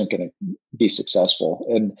it wasn't going to be successful.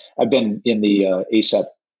 And I've been in the ACEP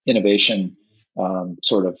innovation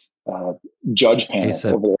sort of judge panel.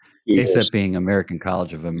 ACEP. few years. ACEP being American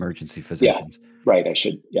College of Emergency Yeah, Physicians. right. I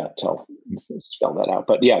should, spell that out.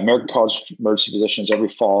 But yeah, American College of Emergency Physicians, every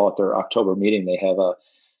fall at their October meeting, they have a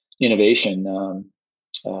innovation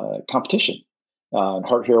competition.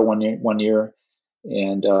 Heart Hero one year,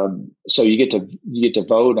 and so you get to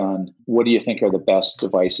vote on what do you think are the best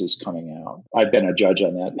devices coming out. I've been a judge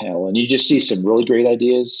on that panel, and you just see some really great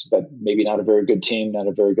ideas, but maybe not a very good team, not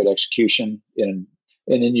a very good execution, and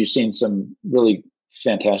then you've seen some really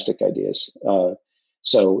fantastic ideas.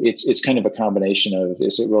 So it's kind of a combination of,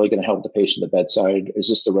 is it really going to help the patient at the bedside? Is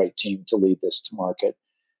this the right team to lead this to market?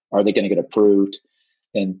 Are they going to get approved?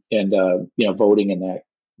 And voting in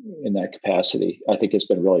that capacity, I think it's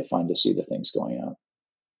been really fun to see the things going out.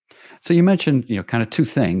 So you mentioned, kind of two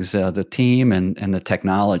things, the team and the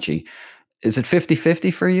technology. Is it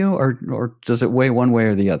 50-50 for you, or does it weigh one way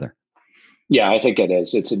or the other? Yeah, I think it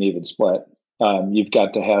is. It's an even split. You've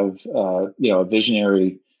got to have, a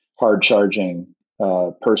visionary, hard charging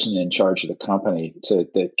person in charge of the company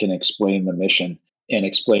that can explain the mission and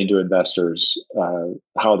explain to investors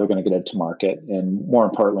how they're going to get it to market, and more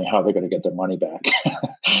importantly, how they're going to get their money back.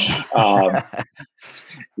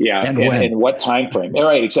 And what time frame?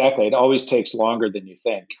 Right, exactly. It always takes longer than you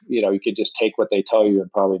think. You could just take what they tell you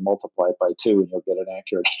and probably multiply it by 2, and you'll get an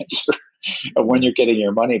accurate answer of when you're getting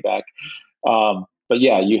your money back. But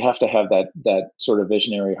yeah, you have to have that sort of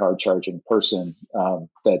visionary, hard charging person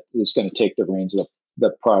that is going to take the reins of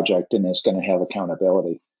the project and is going to have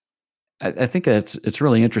accountability. I think it's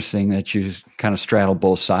really interesting that you kind of straddle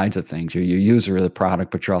both sides of things. You're a user of the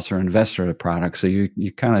product, but you're also an investor of the product. So you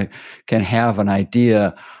kind of can have an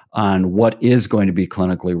idea on what is going to be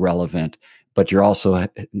clinically relevant, but you're also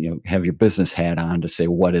have your business hat on to say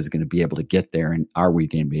what is going to be able to get there, and are we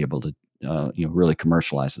going to be able to really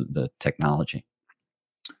commercialize the technology?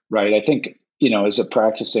 Right. I think as a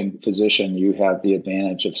practicing physician, you have the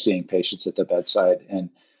advantage of seeing patients at the bedside, and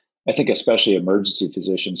I think especially emergency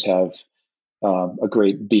physicians have a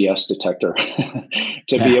great BS detector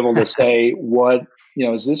to be able to say,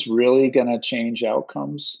 is this really going to change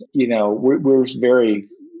outcomes? We're very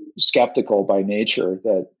skeptical by nature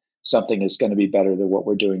that something is going to be better than what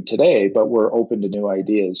we're doing today, but we're open to new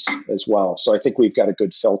ideas as well. So I think we've got a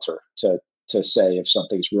good filter to say if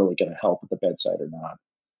something's really going to help at the bedside or not.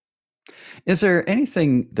 Is there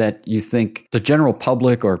anything that you think the general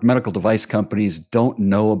public or medical device companies don't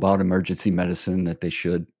know about emergency medicine that they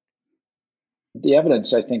should? The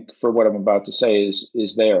evidence, I think, for what I'm about to say is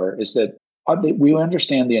that we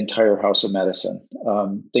understand the entire house of medicine.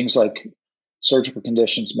 Things like surgical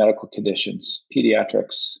conditions, medical conditions,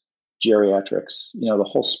 pediatrics, geriatrics, the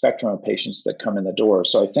whole spectrum of patients that come in the door.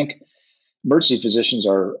 So I think emergency physicians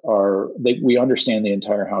we understand the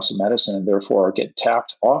entire house of medicine, and therefore get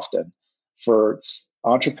tapped often for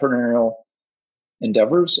entrepreneurial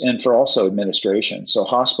endeavors and for also administration. So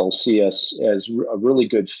hospitals see us as a really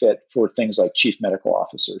good fit for things like chief medical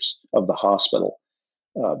officers of the hospital,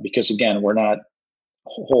 because again, we're not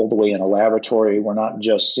holed away in a laboratory. We're not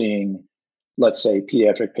just seeing, let's say,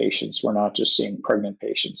 pediatric patients. We're not just seeing pregnant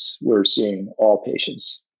patients. We're seeing all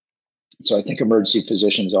patients. So I think emergency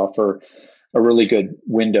physicians offer a really good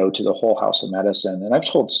window to the whole house of medicine. And I've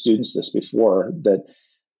told students this before that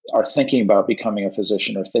are thinking about becoming a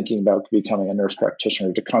physician or thinking about becoming a nurse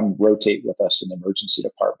practitioner to come rotate with us in the emergency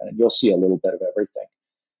department, and you'll see a little bit of everything.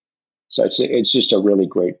 So it's just a really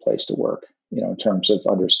great place to work, in terms of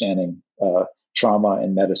understanding trauma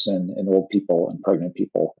and medicine and old people and pregnant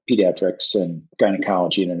people, pediatrics and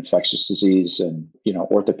gynecology and infectious disease and,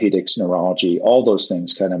 orthopedics, neurology, all those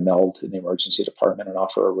things kind of meld in the emergency department and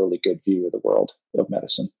offer a really good view of the world of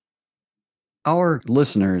medicine. Our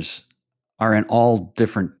listeners are in all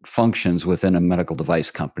different functions within a medical device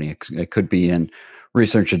company. It could be in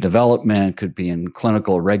research and development, could be in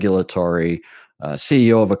clinical, regulatory,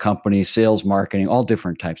 CEO of a company, sales, marketing, all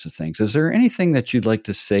different types of things. Is there anything that you'd like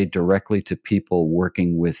to say directly to people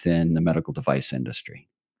working within the medical device industry?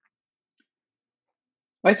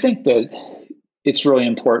 I think that it's really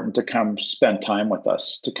important to come spend time with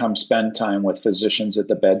us, to come spend time with physicians at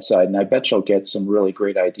the bedside. And I bet you'll get some really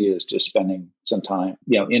great ideas just spending some time,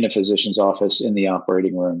 in a physician's office, in the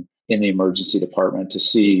operating room, in the emergency department, to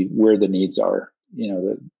see where the needs are,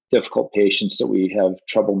 the difficult patients that we have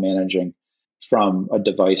trouble managing from a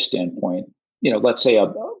device standpoint. Let's say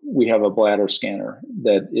we have a bladder scanner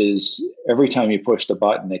that is, every time you push the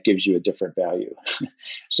button, it gives you a different value.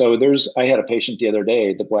 So I had a patient the other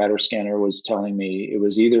day, the bladder scanner was telling me it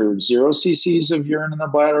was either 0 cc's of urine in the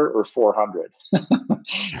bladder or 400.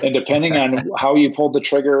 And depending on how you pulled the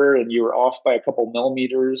trigger and you were off by a couple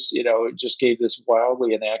millimeters, it just gave this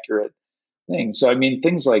wildly inaccurate thing. So, I mean,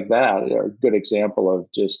 things like that are a good example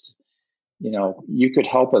of just, you could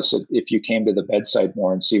help us if you came to the bedside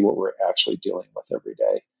more and see what we're actually dealing with every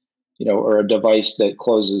day, or a device that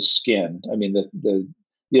closes skin. I mean,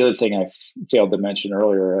 the other thing I failed to mention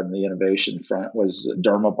earlier on the innovation front was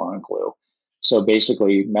Dermabond glue. So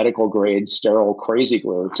basically, medical grade sterile crazy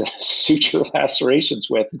glue to suture lacerations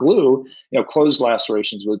with glue, closed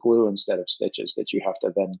lacerations with glue instead of stitches that you have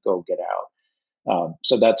to then go get out.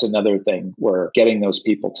 So that's another thing where getting those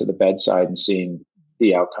people to the bedside and seeing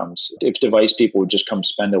the outcomes. If device people would just come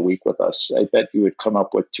spend a week with us, I bet you would come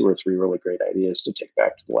up with 2 or 3 really great ideas to take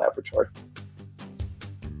back to the laboratory.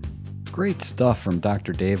 Great stuff from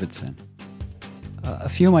Dr. Davidson. A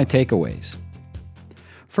few of my takeaways.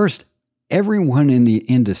 First, everyone in the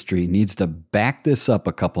industry needs to back this up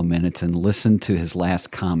a couple minutes and listen to his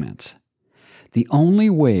last comments. The only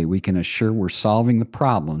way we can assure we're solving the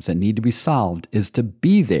problems that need to be solved is to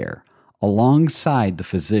be there alongside the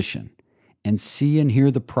physician and see and hear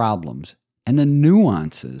the problems and the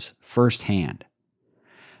nuances firsthand.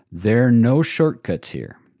 There are no shortcuts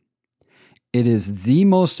here. It is the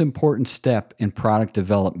most important step in product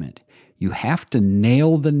development. You have to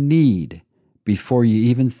nail the need before you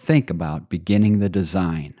even think about beginning the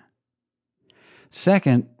design.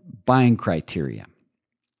 Second, buying criteria.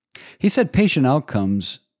 He said patient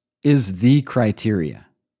outcomes is the criteria,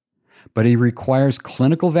 but he requires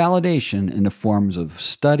clinical validation in the forms of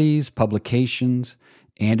studies, publications,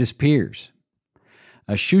 and his peers.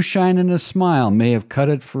 A shoe shine and a smile may have cut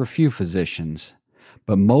it for a few physicians,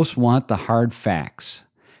 but most want the hard facts.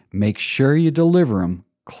 Make sure you deliver them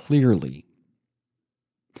clearly.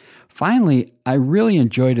 Finally, I really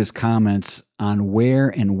enjoyed his comments on where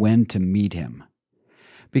and when to meet him.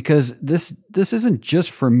 Because this isn't just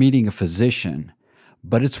for meeting a physician,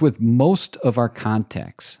 but it's with most of our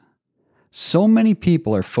contacts. So many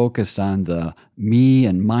people are focused on the me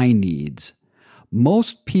and my needs.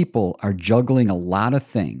 Most people are juggling a lot of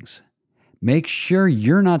things. Make sure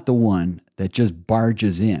you're not the one that just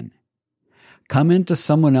barges in. Come into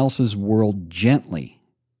someone else's world gently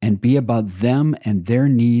and be about them and their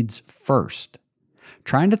needs first.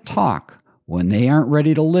 Trying to talk when they aren't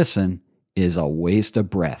ready to listen is a waste of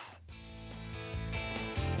breath.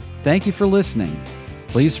 Thank you for listening.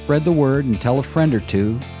 Please spread the word and tell a friend or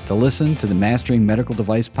two to listen to the Mastering Medical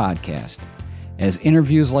Device podcast, as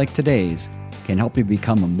interviews like today's can help you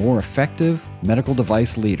become a more effective medical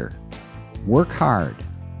device leader. Work hard.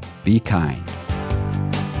 Be kind.